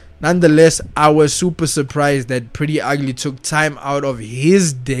 but nonetheless, I was super surprised that Pretty Ugly took time out of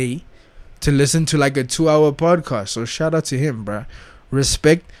his day to listen to like a 2-hour podcast. So shout out to him, bruh.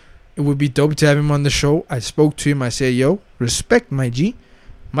 Respect. It would be dope to have him on the show. I spoke to him. I said, yo, respect, my G.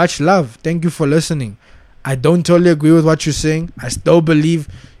 Much love. Thank you for listening. I don't totally agree with what you're saying. I still believe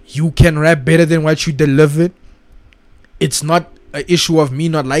you can rap better than what you delivered. It's not an issue of me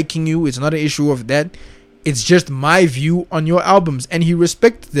not liking you. It's not an issue of that. It's just my view on your albums, and he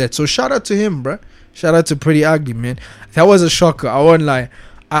respected that. So shout out to him, bruh. Shout out to Pretty Ugly, man. That was a shocker. I won't lie.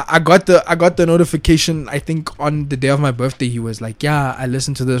 I got the notification, I think, on the day of my birthday. He was like, yeah, I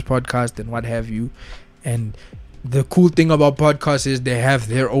listened to this podcast and what have you. And the cool thing about podcasts is they have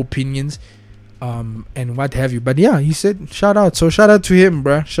their opinions and what have you. But yeah, he said shout out. So shout out to him,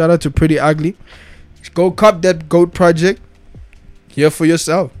 bruh. Shout out to Pretty Ugly. Go cop that GOAT project. Hear for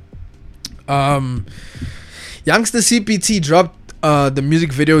yourself. Youngsta CPT dropped the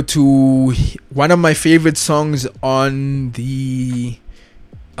music video to one of my favorite songs on the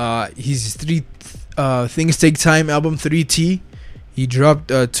his Things Take Time album 3T. He dropped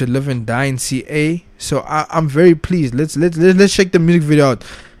To Live and Die in CA. So I'm very pleased. Let's check the music video out.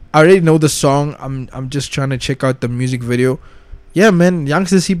 I already know the song. I'm just trying to check out the music video. Yeah, man,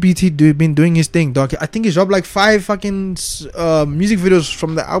 Youngster CPT been doing his thing, dog. I think he dropped like 5 fucking music videos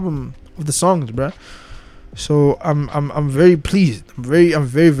from the album of the songs, bruh. So I'm very pleased. I'm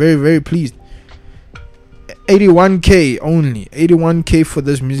very pleased. 81K only. 81K for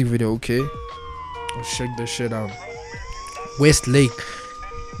this music video. Okay, I'll check this shit out. Westlake.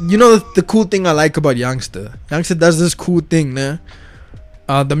 You know the cool thing I like about Youngster does this cool thing, nah?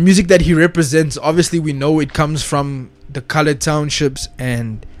 The music that he represents, obviously we know it comes from the colored townships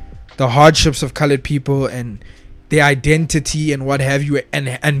and the hardships of colored people and their identity and what have you,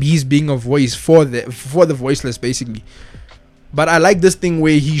 and he's being a voice for the voiceless, basically. But I like this thing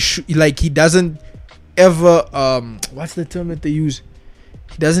where he doesn't ever what's the term that they use?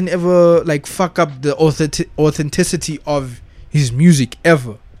 He doesn't ever like fuck up the authenticity of his music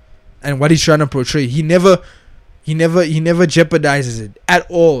ever, and what he's trying to portray. He never jeopardizes it at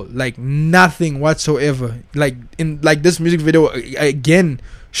all, like nothing whatsoever. Like in this music video, again,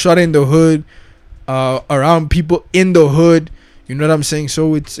 shot in the hood, around people in the hood. You know what I'm saying?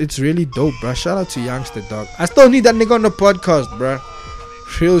 So it's really dope, bruh. Shout out to Youngster, dog. I still need that nigga on the podcast, bruh.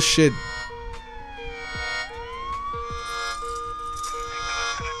 Real shit.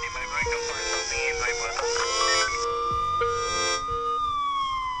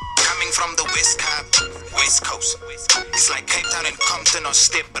 From the West Coast, it's like Cape Town and Compton or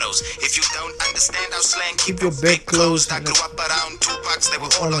Step Bros. If you don't understand our slang, keep your bed closed. I grew up around Tupacs, they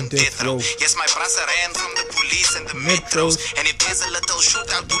were all on death row. Yes, my brother ran from the police and the metros. And if there's a little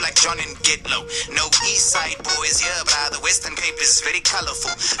shootout, do like John and get low. No East Side boys here, brah. The Western Cape is very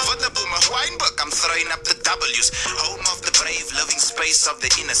colorful. For the Boomer Weinberg, I'm throwing up the W's. Home of the brave, living space of the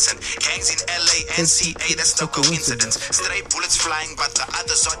innocent. Gangs in LA and CA, that's no coincidence. Stray bullets flying, but the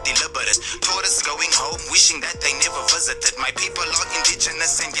others are deliberate. Tourists going home, wishing that they never visited. My people are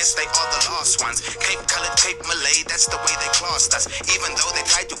indigenous, and yes, they are the last ones. Cape colored, Cape Malay, that's the way they classed us. Even though they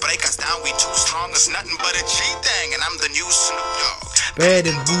tried to break us down, we too strong. It's nothing but a G-Thang, and I'm the new Snoop Dogg. Bad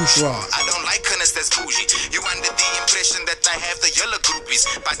and bourgeois. I don't like goodness that's bougie. You under the impression that I have the yellow groupies,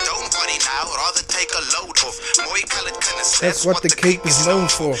 but don't worry now, rather take a load off. Moy colored goodness, that's what the Cape is known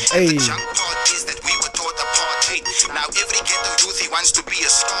for. Hey. The junk part is that we were taught apartheid. Now every ghetto youth, he wants to be a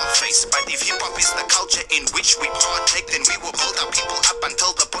Scarface. But if hip-hop is the culture in which we partake, then we will build our people up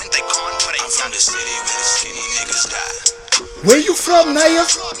until the point they can't break. I'm from the city where the skinny niggas die. Where you from, Naya?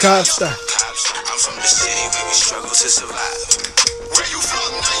 Costa. I'm from the city where we struggle to survive. Where you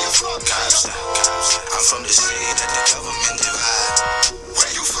from, Naya? Costa. I'm from the city that the government divide.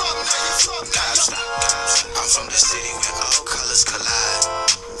 Where you from, Naya? Costa. I'm from the city where all colors collide.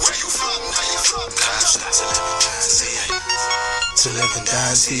 Where you from, Naya? Costa. To live and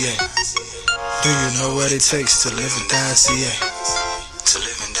die, CA. Do you know what it takes to live and die, CA? To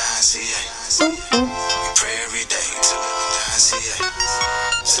live and die, CA. We pray every day to live and die, CA.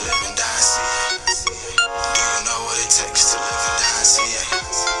 To live and die, CA. Do you know what it takes to live and die, CA?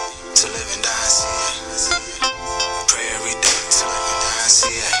 To live and die, CA. We pray every day to live and die,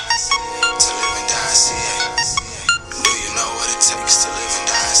 CA. To live and die, CA. Do you know what it takes to live and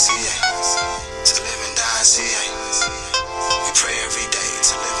die, CA? To live and die, CA. We pray every day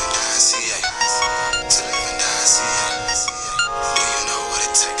to live and die, CA. To live and die, CA. Do you know what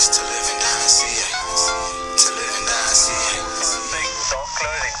it takes to live and die, CA? To live and die, CA.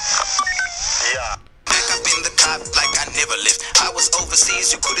 Yeah. Back up in the car like I never left. I was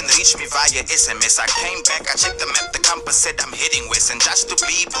overseas, you couldn't reach me via SMS. I came back, I checked the map, the compass said I'm heading west. And just to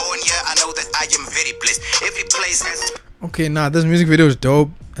be born here, I know that I am very blessed. Every place has... Okay, nah, this music video is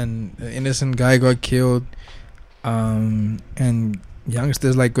dope. And the innocent guy got killed. And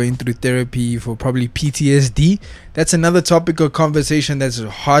youngsters like going through therapy for probably PTSD. That's another topic of conversation that's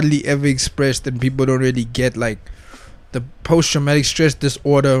hardly ever expressed and people don't really get, like the post-traumatic stress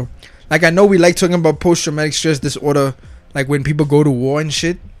disorder. Like, I know we like talking about post-traumatic stress disorder, like when people go to war and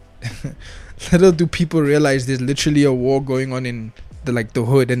shit. Little do people realize there's literally a war going on in the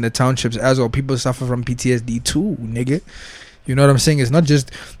hood and the townships as well. People suffer from PTSD too, nigga. You know what I'm saying? It's not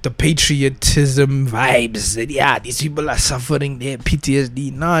just the patriotism vibes. Yeah, these people are suffering their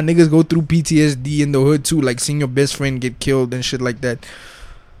PTSD. Nah, niggas go through PTSD in the hood too, like seeing your best friend get killed and shit like that.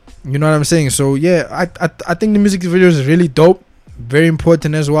 You know what I'm saying? So yeah, I think the music video is really dope, very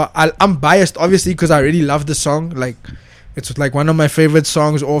important as well. I'm biased obviously because I really love the song. Like, it's like one of my favorite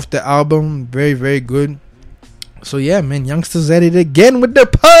songs off the album. Very, very good. So yeah, man, youngsters at it again with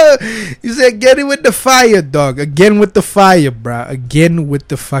the You said get it with the fire, dog. Again with the fire, bruh. Again with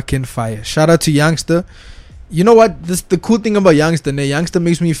the fucking fire. Shout out to youngster. You know what? This the cool thing about youngster. Youngster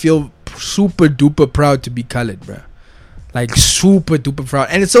makes me feel super duper proud to be colored, bruh. Like super duper proud.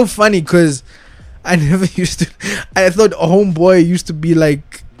 And it's so funny because I never used to. I thought a homeboy used to be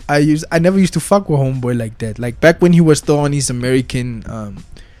like. I never used to fuck with homeboy like that. Like back when he was still on his American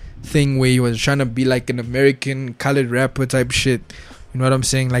thing where he was trying to be like an American colored rapper type shit. You know what I'm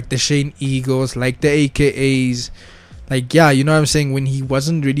saying? Like the Shane Eagles, like the AKAs. Like, yeah, you know what I'm saying? When he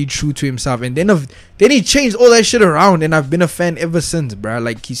wasn't really true to himself. And then he changed all that shit around. And I've been a fan ever since, bruh.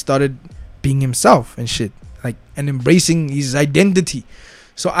 Like, he started being himself and shit. Like, and embracing his identity.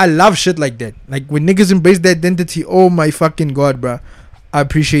 So I love shit like that. Like, when niggas embrace their identity, oh my fucking God, bruh. I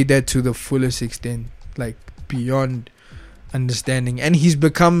appreciate that to the fullest extent. Like, beyond understanding. And he's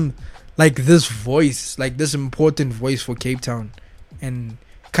become like this voice, like this important voice for Cape Town and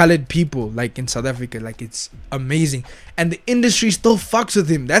colored people, like in South Africa. Like, it's amazing. And the industry still fucks with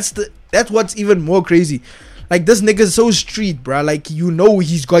him. That's what's even more crazy. Like, this nigga's so street, bruh. Like, you know,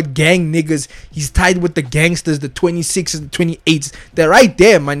 he's got gang niggas. He's tied with the gangsters, the 26s and 28s. They're right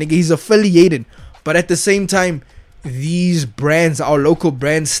there, my nigga. He's affiliated. But at the same time, these brands, our local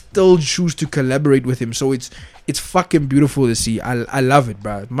brands, still choose to collaborate with him. So it's fucking beautiful to see. I love it,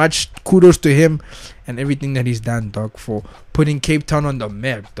 bro. Much kudos to him and everything that he's done, dog, for putting Cape Town on the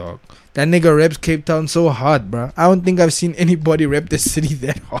map, dog. That nigga reps Cape Town so hard, bro. I don't think I've seen anybody rep the city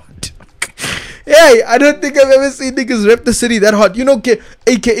that hard. Hey, I don't think I've ever seen niggas rep the city that hard. You know,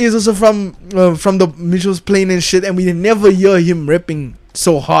 AKA is also from the Mitchell's Plain and shit, and we never hear him repping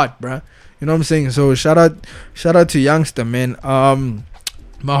so hard, bro. You know what I'm saying? So shout out to youngster, man.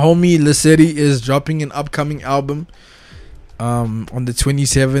 My homie Lesedi is dropping an upcoming album on the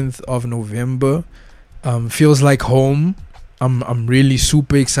 27th of November. Feels Like Home. I'm really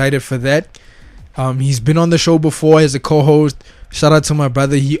super excited for that. He's been on the show before as a co-host. Shout out to my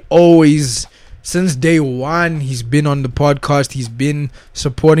brother. He always, since day one, he's been on the podcast. He's been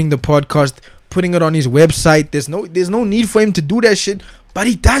supporting the podcast, putting it on his website. There's no need for him to do that shit, but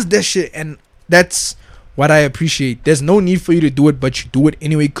he does that shit, and that's what I appreciate. There's no need for you to do it, but you do it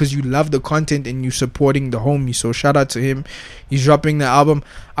anyway because you love the content and you're supporting the homie. So shout out to him. He's dropping the album.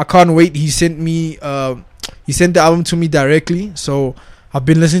 I can't wait. He sent the album to me directly. So I've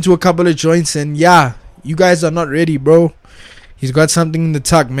been listening to a couple of joints, and yeah, you guys are not ready, bro. He's got something in the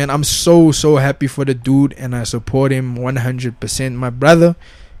tuck, man. I'm so happy for the dude, and I support him 100%. My brother,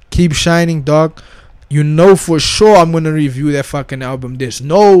 keep shining, dog. You know for sure I'm going to review that fucking album. There's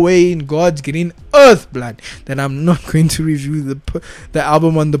no way in God's green earth, blood, that I'm not going to review the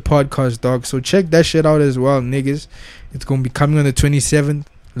album on the podcast, dog. So check that shit out as well, niggas. It's going to be coming on the 27th.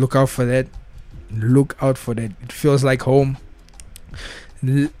 Look out for that. It feels like home.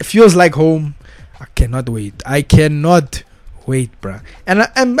 It feels like home. I cannot wait, bruh.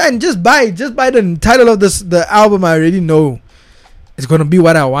 And just by the title of the album, I already know it's going to be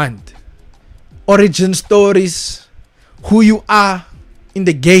what I want. Origin stories, who you are in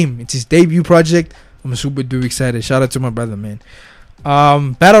the game. It's his debut project. I'm super duper excited. Shout out to my brother, man.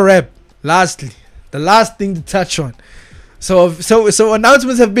 Battle rap. Lastly, the last thing to touch on. So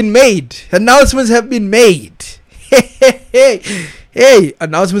announcements have been made. Hey,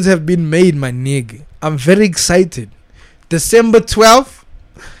 announcements have been made, my nigga. I'm very excited. December 12th,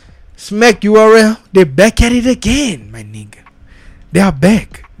 Smack URL. They're back at it again, my nigga. They are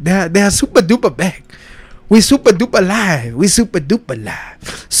back. They are super duper back. We super duper live.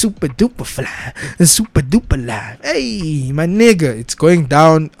 Super duper fly. And super duper live. Hey, my nigga. It's going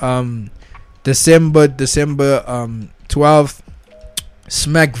down December 12th.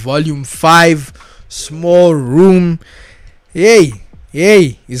 Smack Volume 5. Small room. Yay.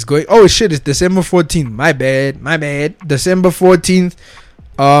 It's going. Oh shit, it's December 14th. My bad. December 14th.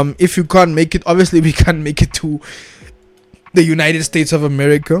 If you can't make it, obviously we can't make it to the United States of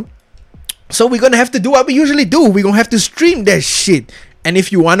America, so we're gonna have to do what we usually do. We're gonna have to stream that shit. And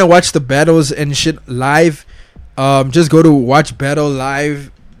if you wanna watch the battles and shit live, just go to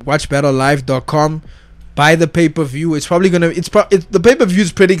watchbattlelive.com, buy the pay-per-view. It's probably gonna the pay-per-view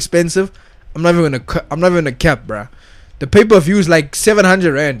is pretty expensive. I'm not even gonna cap, bruh. The pay-per-view is like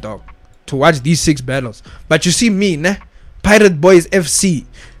 700 rand, dog, to watch these 6 battles. But you see me, nah, Pirate Boys FC,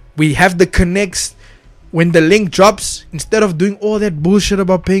 we have the connects. When the link drops, instead of doing all that bullshit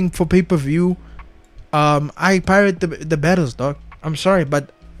about paying for pay-per-view, I pirate the battles, dog. I'm sorry,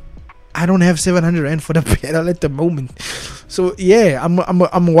 but I don't have 700 rand for the battle at the moment. So yeah, I'm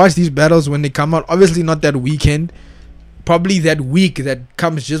gonna watch these battles when they come out. Obviously not that weekend, probably that week that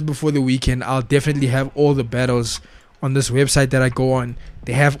comes just before the weekend, I'll definitely have all the battles on this website that I go on.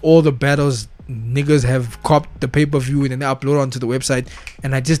 They have all the battles. Niggas have copped the pay-per-view and then they upload onto the website,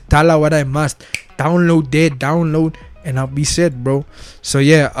 and I just tell her what I must download, and I'll be set, bro. So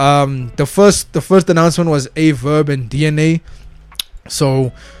yeah, the first announcement was A-Verb and DNA.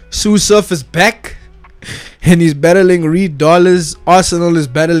 So Sue Surf is back and he's battling Reed Dollars. Arsenal is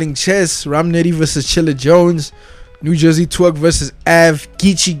battling Chess. Ramnetty versus Chilla Jones. New Jersey Twerk versus Av.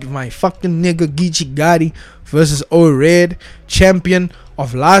 Geechee, my fucking nigga Geechee Gotti versus O-Red. Champion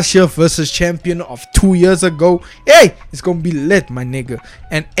of last year versus champion of 2 years ago. Hey, it's gonna be lit, my nigga.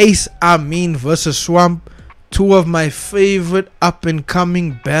 And Ace Amin versus Swamp. Two of my favorite up and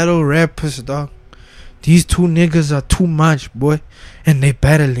coming battle rappers, dog. These two niggas are too much, boy. And they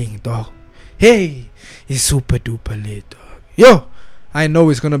battling, dog. Hey, it's super duper lit, dog. Yo, I know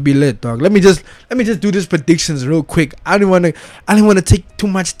it's gonna be lit, dog. Let me just do these predictions real quick. I don't wanna take too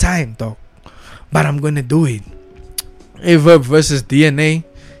much time, dog. But I'm gonna do it. A-Verb versus DNA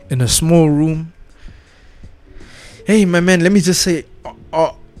in a small room. Hey, my man, let me just say,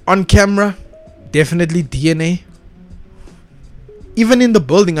 on camera, definitely DNA. Even in the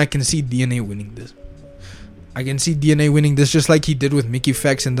building, I can see DNA winning this. I can see DNA winning this just like he did with Mickey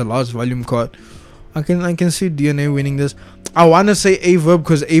Fax in the last volume card. I can see DNA winning this. I want to say A-Verb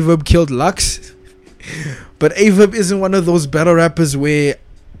because A-Verb killed Lux. But A-Verb isn't one of those battle rappers where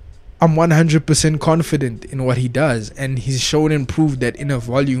I'm 100% confident in what he does, and he's shown and proved that in a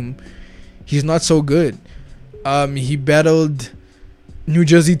volume he's not so good. He battled New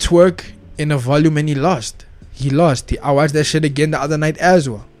Jersey Twerk in a volume and he lost. I watched that shit again the other night as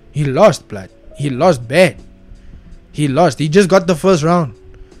well. He lost, blood. He lost bad. He just got the first round.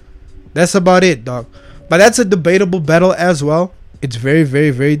 That's about it, dog. But that's a debatable battle as well. It's very,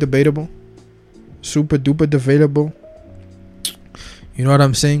 very, very debatable. Super duper debatable. You know what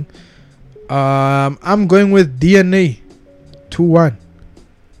I'm saying? I'm going with DNA 2-1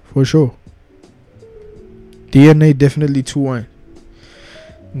 for sure. DNA definitely 2-1.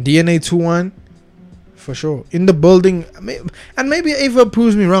 DNA 2-1 for sure. In the building, and maybe Ava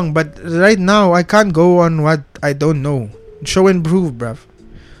proves me wrong, but right now I can't go on what I don't know. Show and prove, bruv.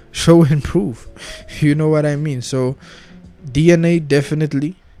 Show and prove. You know what I mean? So DNA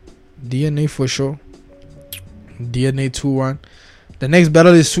definitely. DNA for sure. DNA 2-1. The next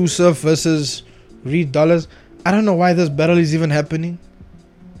battle is Sue Surf versus Reed Dollars. I don't know why this battle is even happening.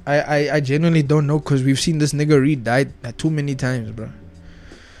 I genuinely don't know, because we've seen this nigga Reed die too many times, bro.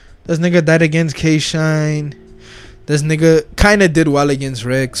 This nigga died against K-Shine. This nigga kind of did well against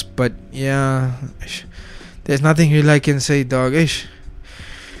Rex, but yeah, there's nothing really I can say, dog.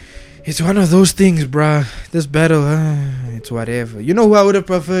 It's one of those things, bruh. This battle, it's whatever. You know who I would have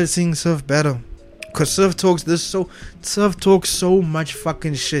preferred seeing Surf battle? Cause Surf talks so much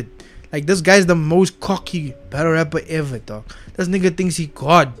fucking shit. Like, this guy's the most cocky battle rapper ever, dog. This nigga thinks he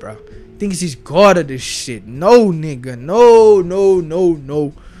God, bro. Thinks he's God of this shit. No, nigga.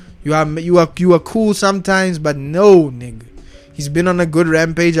 No. You are cool sometimes, but no, nigga. He's been on a good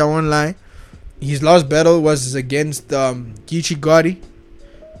rampage, I won't lie. His last battle was against Geechee Gotti.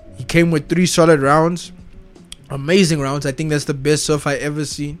 He came with 3 solid rounds. Amazing rounds. I think that's the best Surf I ever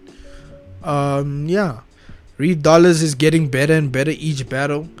seen. Yeah, Reed Dollars is getting better and better each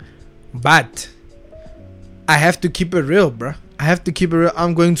battle, but I have to keep it real, bruh.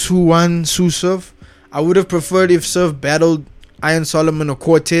 I'm going 2-1 Sue Surf. I would have preferred if Surf battled Iron Solomon or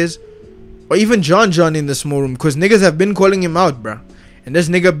Cortez, or even John in the small room, because niggas have been calling him out, bruh, and this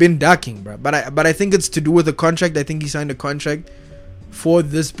nigga been ducking, bruh. But I think it's to do with the contract. I think he signed a contract for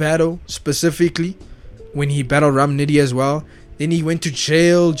this battle specifically when he battled Ramnitty as well. Then he went to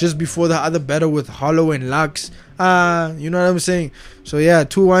jail just before the other battle with Hollow and Lux. You know what I'm saying? So yeah,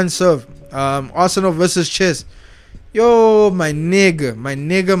 2-1 Surf. Arsenal versus Chess. Yo, my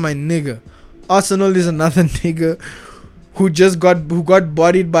nigga. Arsenal is another nigga who got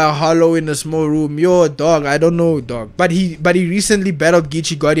bodied by a Hollow in a small room. Yo, dog, I don't know, dog. But he recently battled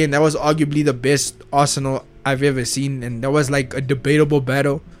Geechee Gotti, and that was arguably the best Arsenal I've ever seen, and that was like a debatable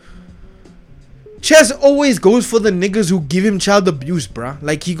battle. Chess always goes for the niggas who give him child abuse, bruh.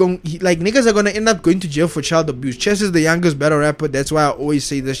 Like niggas are gonna end up going to jail for child abuse. Chess is the youngest battle rapper. That's why I always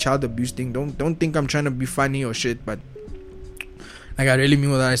say this child abuse thing. Don't think I'm trying to be funny or shit, but like, I really mean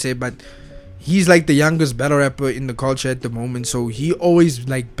what I say. But he's like the youngest battle rapper in the culture at the moment, so he always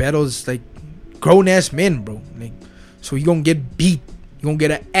like battles like grown ass men, bro. Like, so he gonna get beat. He gonna get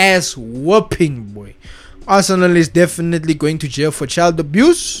an ass whooping, boy. Arsenal is definitely going to jail for child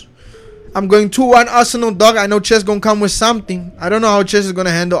abuse. I'm going 2-1 Arsenal, dog. I know Chess gonna come with something. I don't know how Chess is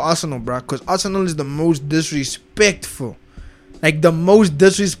gonna handle Arsenal, bro. Because Arsenal is the most disrespectful. Like the most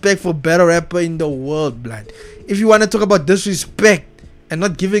disrespectful battle rapper in the world, blood. If you want to talk about disrespect and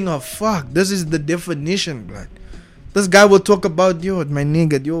not giving a fuck, this is the definition, blood. This guy will talk about, my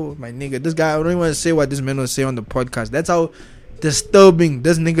nigga. This guy, I don't even want to say what this man will say on the podcast. That's how disturbing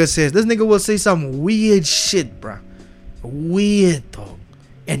this nigga says. This nigga will say some weird shit, bruh. Weird, dog.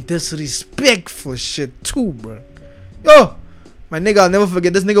 And disrespectful shit too, bruh. Yo, my nigga, I'll never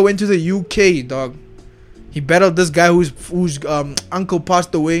forget. This nigga went to the UK, dog. He battled this guy whose uncle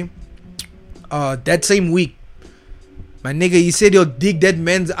passed away that same week. My nigga, he said he'll dig that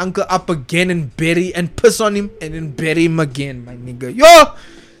man's uncle up again and piss on him and then bury him again, my nigga. Yo,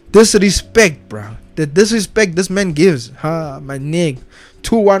 disrespect, bro. The disrespect this man gives. My nigga.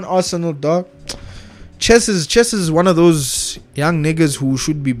 2-1 Arsenal, dog. Chess is one of those young niggas who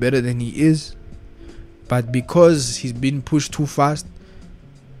should be better than he is. But because he's been pushed too fast,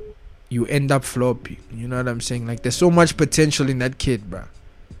 you end up floppy. You know what I'm saying? Like, there's so much potential in that kid, bro.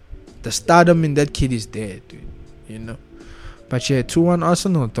 The stardom in that kid is there, dude. You know? But yeah, 2-1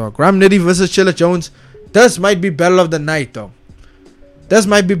 Arsenal, dog. Ramnedi versus Chilla Jones. This might be battle of the night, dog. This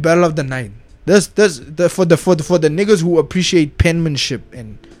might be battle of the night. For the niggas who appreciate penmanship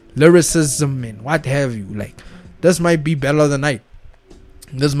and lyricism and what have you. Like, this might be battle of the night.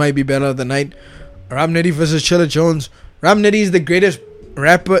 Ramnedi versus Chilla Jones. Ramnedi is the greatest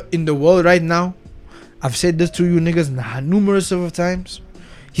rapper in the world right now. I've said this to you niggas numerous of times.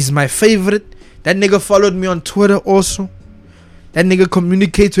 He's my favorite. That nigga followed me on Twitter also. That nigga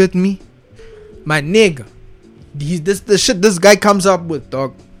communicates with me. My nigga. The shit this guy comes up with,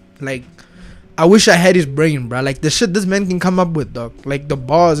 dog. Like, I wish I had his brain, bro. Like, the shit this man can come up with, dog. Like, the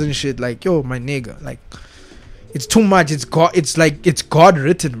bars and shit. Like, yo, my nigga. Like, it's too much. It's God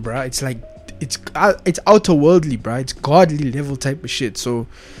written, bro. It's like, it's outer worldly, bro. It's godly level type of shit. So,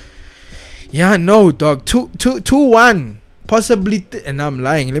 yeah, no, dog. 2-1. Possibly, and I'm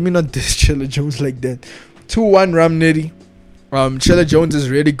lying. Let me not diss Chilla Jones like that. 2-1 Ramnedi. Chilla Jones is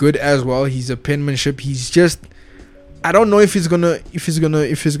really good as well. He's a penmanship. He's just, I don't know if he's gonna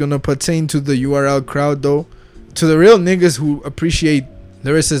pertain to the URL crowd though. To the real niggas who appreciate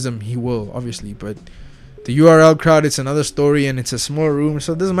lyricism, he will obviously. But the URL crowd, it's another story and it's a small room.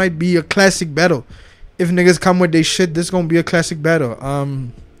 So this might be a classic battle. If niggas come with their shit, this gonna be a classic battle.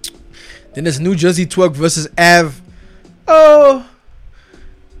 Then there's New Jersey Twerk versus Av. Oh,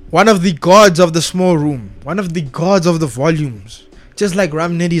 one of the gods of the small room, one of the gods of the volumes. Just like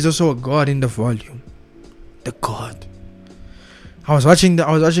Ramnedi is also a god in the volume. The god. I was watching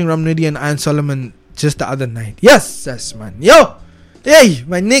Ramnedi and Iron Solomon just the other night. Yes, man. Yo, hey,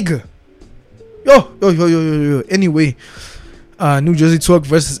 my nigga. Yo. Anyway, New Jersey Twerk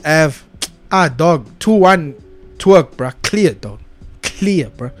versus Av. Dog. 2-1 Twerk, bruh. Clear, dog. Clear,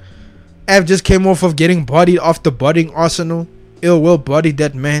 bruh. Av just came off of getting bodied after bodying Arsenal. Ill Will bodied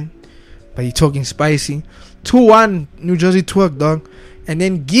that man. But he talking spicy. 2-1 New Jersey Twerk, dog. And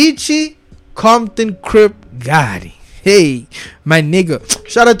then Geechee, Compton, Crip, Gotti. Hey, my nigga.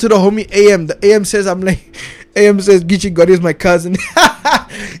 Shout out to the homie AM. The AM says Geechee Gotti is my cousin.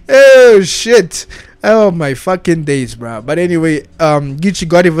 Oh shit. Oh my fucking days, bro. But anyway, Geechee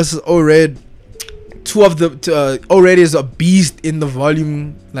Gotti versus O-Red. O-Red is a beast in the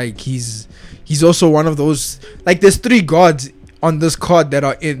volume. Like, he's also one of those, like, there's 3 gods on this card that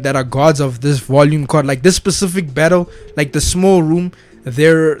are gods of this volume card. Like, this specific battle, like the small room,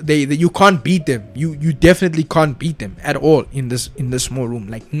 they you can't beat them. You definitely can't beat them at all in this small room.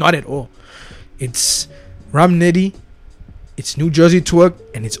 Like, not at all. It's Ramnedi, it's New Jersey Twerk,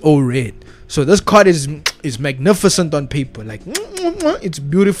 and it's O-Red. So this card is magnificent on paper. Like, it's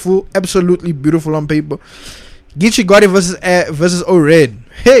beautiful, absolutely beautiful on paper. Geechee Gotti versus O-Red.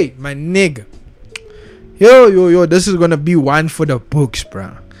 Hey, my nigga. Yo, this is gonna be one for the books,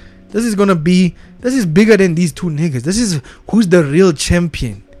 bro. This is bigger than these 2 niggas. This is who's the real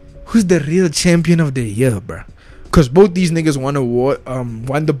champion. Who's the real champion of the year, bro? Because both these niggas won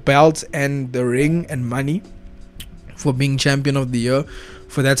the belts and the ring and money for being champion of the year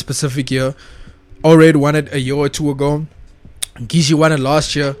for that specific year. O-Red won it a year or 2 ago. Geechee won it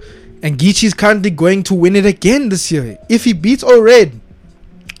last year. And Geechee's currently going to win it again this year. If he beats O-Red,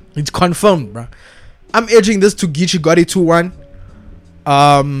 it's confirmed, bro. I'm edging this to Geechee Gotti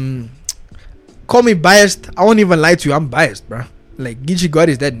 2-1. Call me biased. I won't even lie to you. I'm biased, bro. Like, Geechee Gotti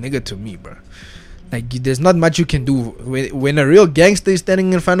is that nigga to me, bro. Like, there's not much you can do when a real gangster is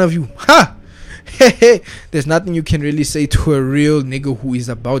standing in front of you. Ha! There's nothing you can really say to a real nigga who is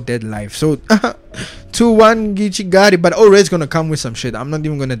about that life. So 2-1 Geechee got it, but O-Red's gonna come with some shit. I'm not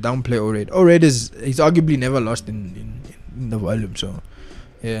even gonna downplay O-Red. O-Red he's arguably never lost in the volume. So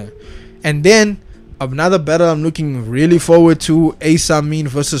yeah. And then another battle I'm looking really forward to, Ace Amin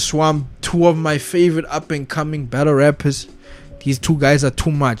versus Swamp, two of my favorite up and coming battle rappers. These two guys are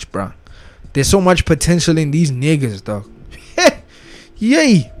too much, bruh. There's so much potential in these niggas, dog.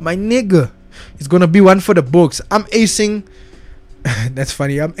 Yay, my nigga. It's gonna be one for the books. I'm acing. That's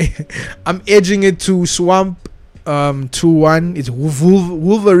funny. I'm edging it to Swamp 2-1. It's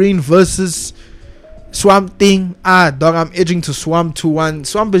Wolverine versus Swamp Thing. Dog, I'm edging to Swamp 2-1.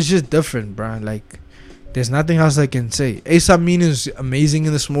 Swamp is just different, bruh. Like, there's nothing else I can say. Ace Amin is amazing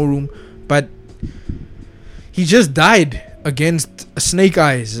in the small room, but he just died against Snake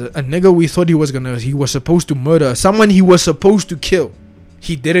Eyes, a nigga we thought he was supposed to murder, someone he was supposed to kill.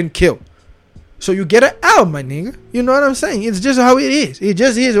 He didn't kill. So you get it out, my nigga. You know what I'm saying? It's just how it is. It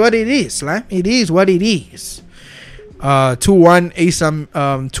just is what it is, Slime. It is what it is. 2-1 Ace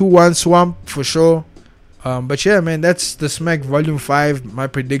 2-1 Swamp for sure. But yeah, man, that's the Smack Volume 5. My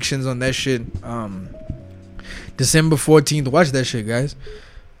predictions on that shit. December 14th. Watch that shit, guys.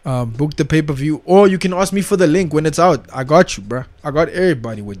 Book the pay-per-view, or you can ask me for the link when it's out. I got you, bruh. I got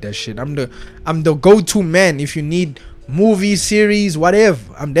everybody with that shit. I'm the go-to man if you need movie, series, whatever.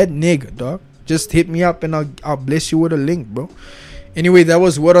 I'm that nigga, dog. Just hit me up and I'll bless you with a link, bro. Anyway, that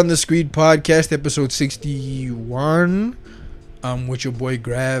was Word on the Street podcast, episode 61. With your boy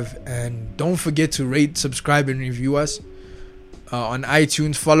Grav, and don't forget to rate, subscribe, and review us on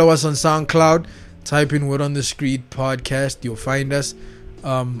iTunes. Follow us on SoundCloud. Type in Word on the Street podcast. You'll find us.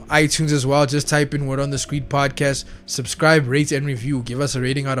 iTunes as well. Just type in Word on the Street podcast. Subscribe, rate, and review. Give us a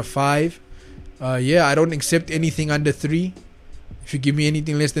rating out of 5. Yeah, I don't accept anything under 3. If you give me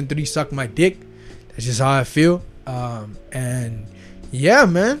anything less than 3, suck my dick. That's just how I feel. And yeah,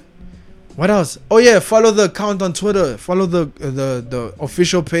 man. What else? Oh yeah, follow the account on Twitter. Follow the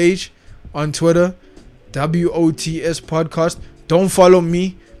official page on Twitter, WOTS podcast. Don't follow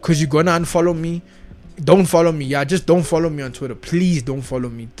me, cause you're gonna unfollow me. Don't follow me. Yeah, just don't follow me on Twitter. Please don't follow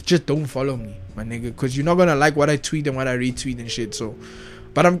me. Just don't follow me, my nigga, cause you're not gonna like what I tweet and what I retweet and shit. So,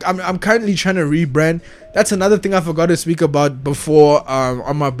 but I'm currently trying to rebrand. That's another thing I forgot to speak about before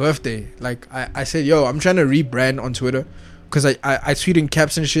on my birthday. Like I said, yo, I'm trying to rebrand on Twitter, cause I tweet in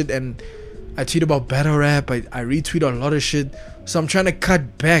caps and shit, and I tweet about battle rap. I retweet a lot of shit. So I'm trying to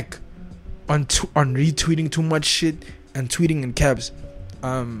cut back on retweeting too much shit and tweeting in caps.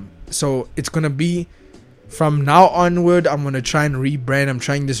 So it's gonna be from now onward. I'm gonna try and rebrand. I'm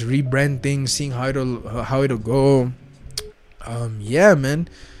trying this rebrand thing, seeing how it'll go. Yeah, man.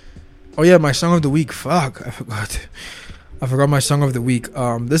 Oh yeah, my song of the week. Fuck, I forgot my song of the week.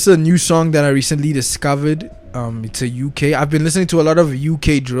 This is a new song that I recently discovered. It's a UK. I've been listening to a lot of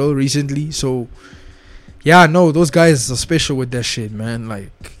UK drill recently, so yeah, no, those guys are special with that shit, man.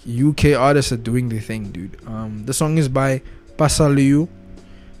 Like, UK artists are doing their thing, dude. The song is by Pasaliu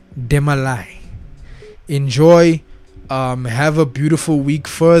Demalai. Enjoy. Have a beautiful week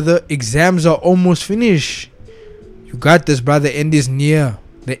further. Exams are almost finished. You got this, brother. The end is near.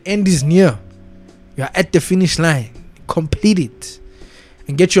 The end is near. You're at the finish line. Complete it.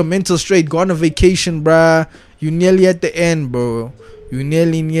 And get your mental straight. Go on a vacation, bruh. You nearly at the end, bro. You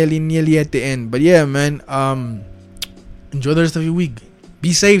nearly at the end. But yeah, man. Enjoy the rest of your week.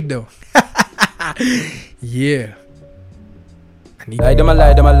 Be safe, though. Yeah. Lie, them a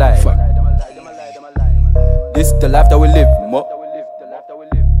lie. Fuck. This the life that we live, mo.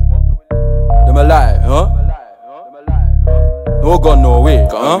 Them a lie, huh? No gun, no way,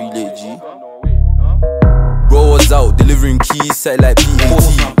 huh? Relay, G. Bro was out delivering keys, set like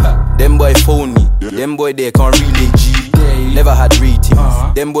PAT. Them boy phone me, them boy they can't relay, G. Never had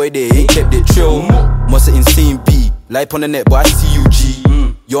ratings, them boy they ain't kept it chill. Must an insane beat, life on the net, but I see you, G.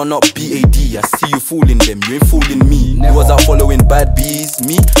 You're not BAD, I see you fooling them, you ain't fooling me. You was out following bad bees,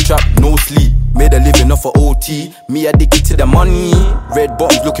 me, trap, no sleep. Made a living off of OT, me addicted to the money. Red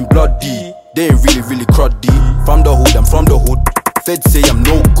bottoms looking bloody, they ain't really cruddy. From the hood, I'm from the hood. Feds say I'm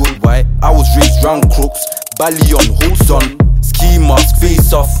no good, why? I was raised round crooks, Bally on, hoops on, ski mask,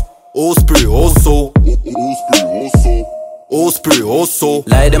 face off. Old spirit also. Old spirit also.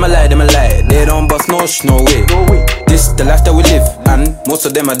 Lie, them a lie. They don't bust no way. This the life that we live, and most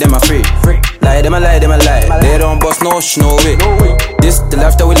of them are afraid. Lie, them a lie. They don't bust no way. This the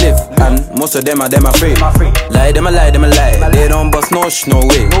life that we live, and most of them are afraid. Lie, them a lie. They don't bust no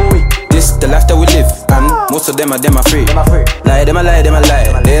way. This the life that we live, and most of them are afraid. Lie, them a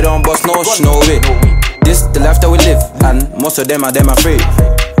lie. They don't bust no way. This the life that we live, and most of them are afraid.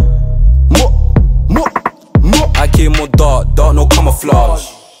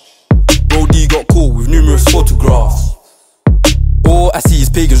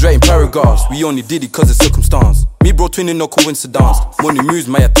 Vegas writing paragraphs. We only did it cause of circumstance. Me bro twinning, no coincidence. Money moves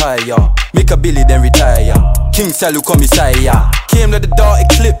my attire, yeah. Make a billy then retire, yeah. King Salu call me sire, yeah. Came like the dark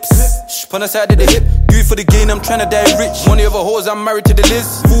eclipse. Shh, on the side of the hip. Do it for the gain, I'm tryna die rich. Money over hoes, I'm married to the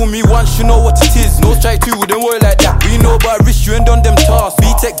Liz. Fool me once, you know what it is. No strike two, wouldn't work like that. We know about rich, you ain't done them tasks.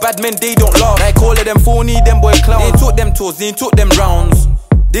 B-Tech bad men, they don't laugh. Like all of them phony, them boy clowns. They ain't talk them tours, they ain't talk them rounds.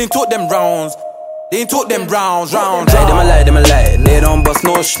 They ain't talk them rounds. They ain't talk them rounds. Lie, them a lie. They don't bust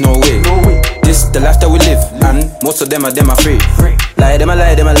no way. This the life that we live, and most of them are free. Lie, them a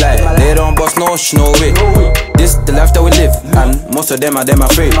lie. They don't bust no way. This the life that we live, and most of them are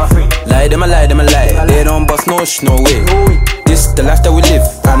free. Lie, them a lie. They don't bust no way. This the life that we live,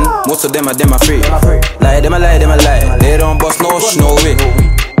 and most of them are free. Lie, them a lie. They don't bust no way.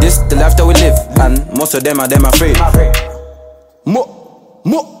 This the life that we live, and most of them are free.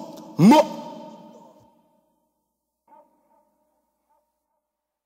 Mo.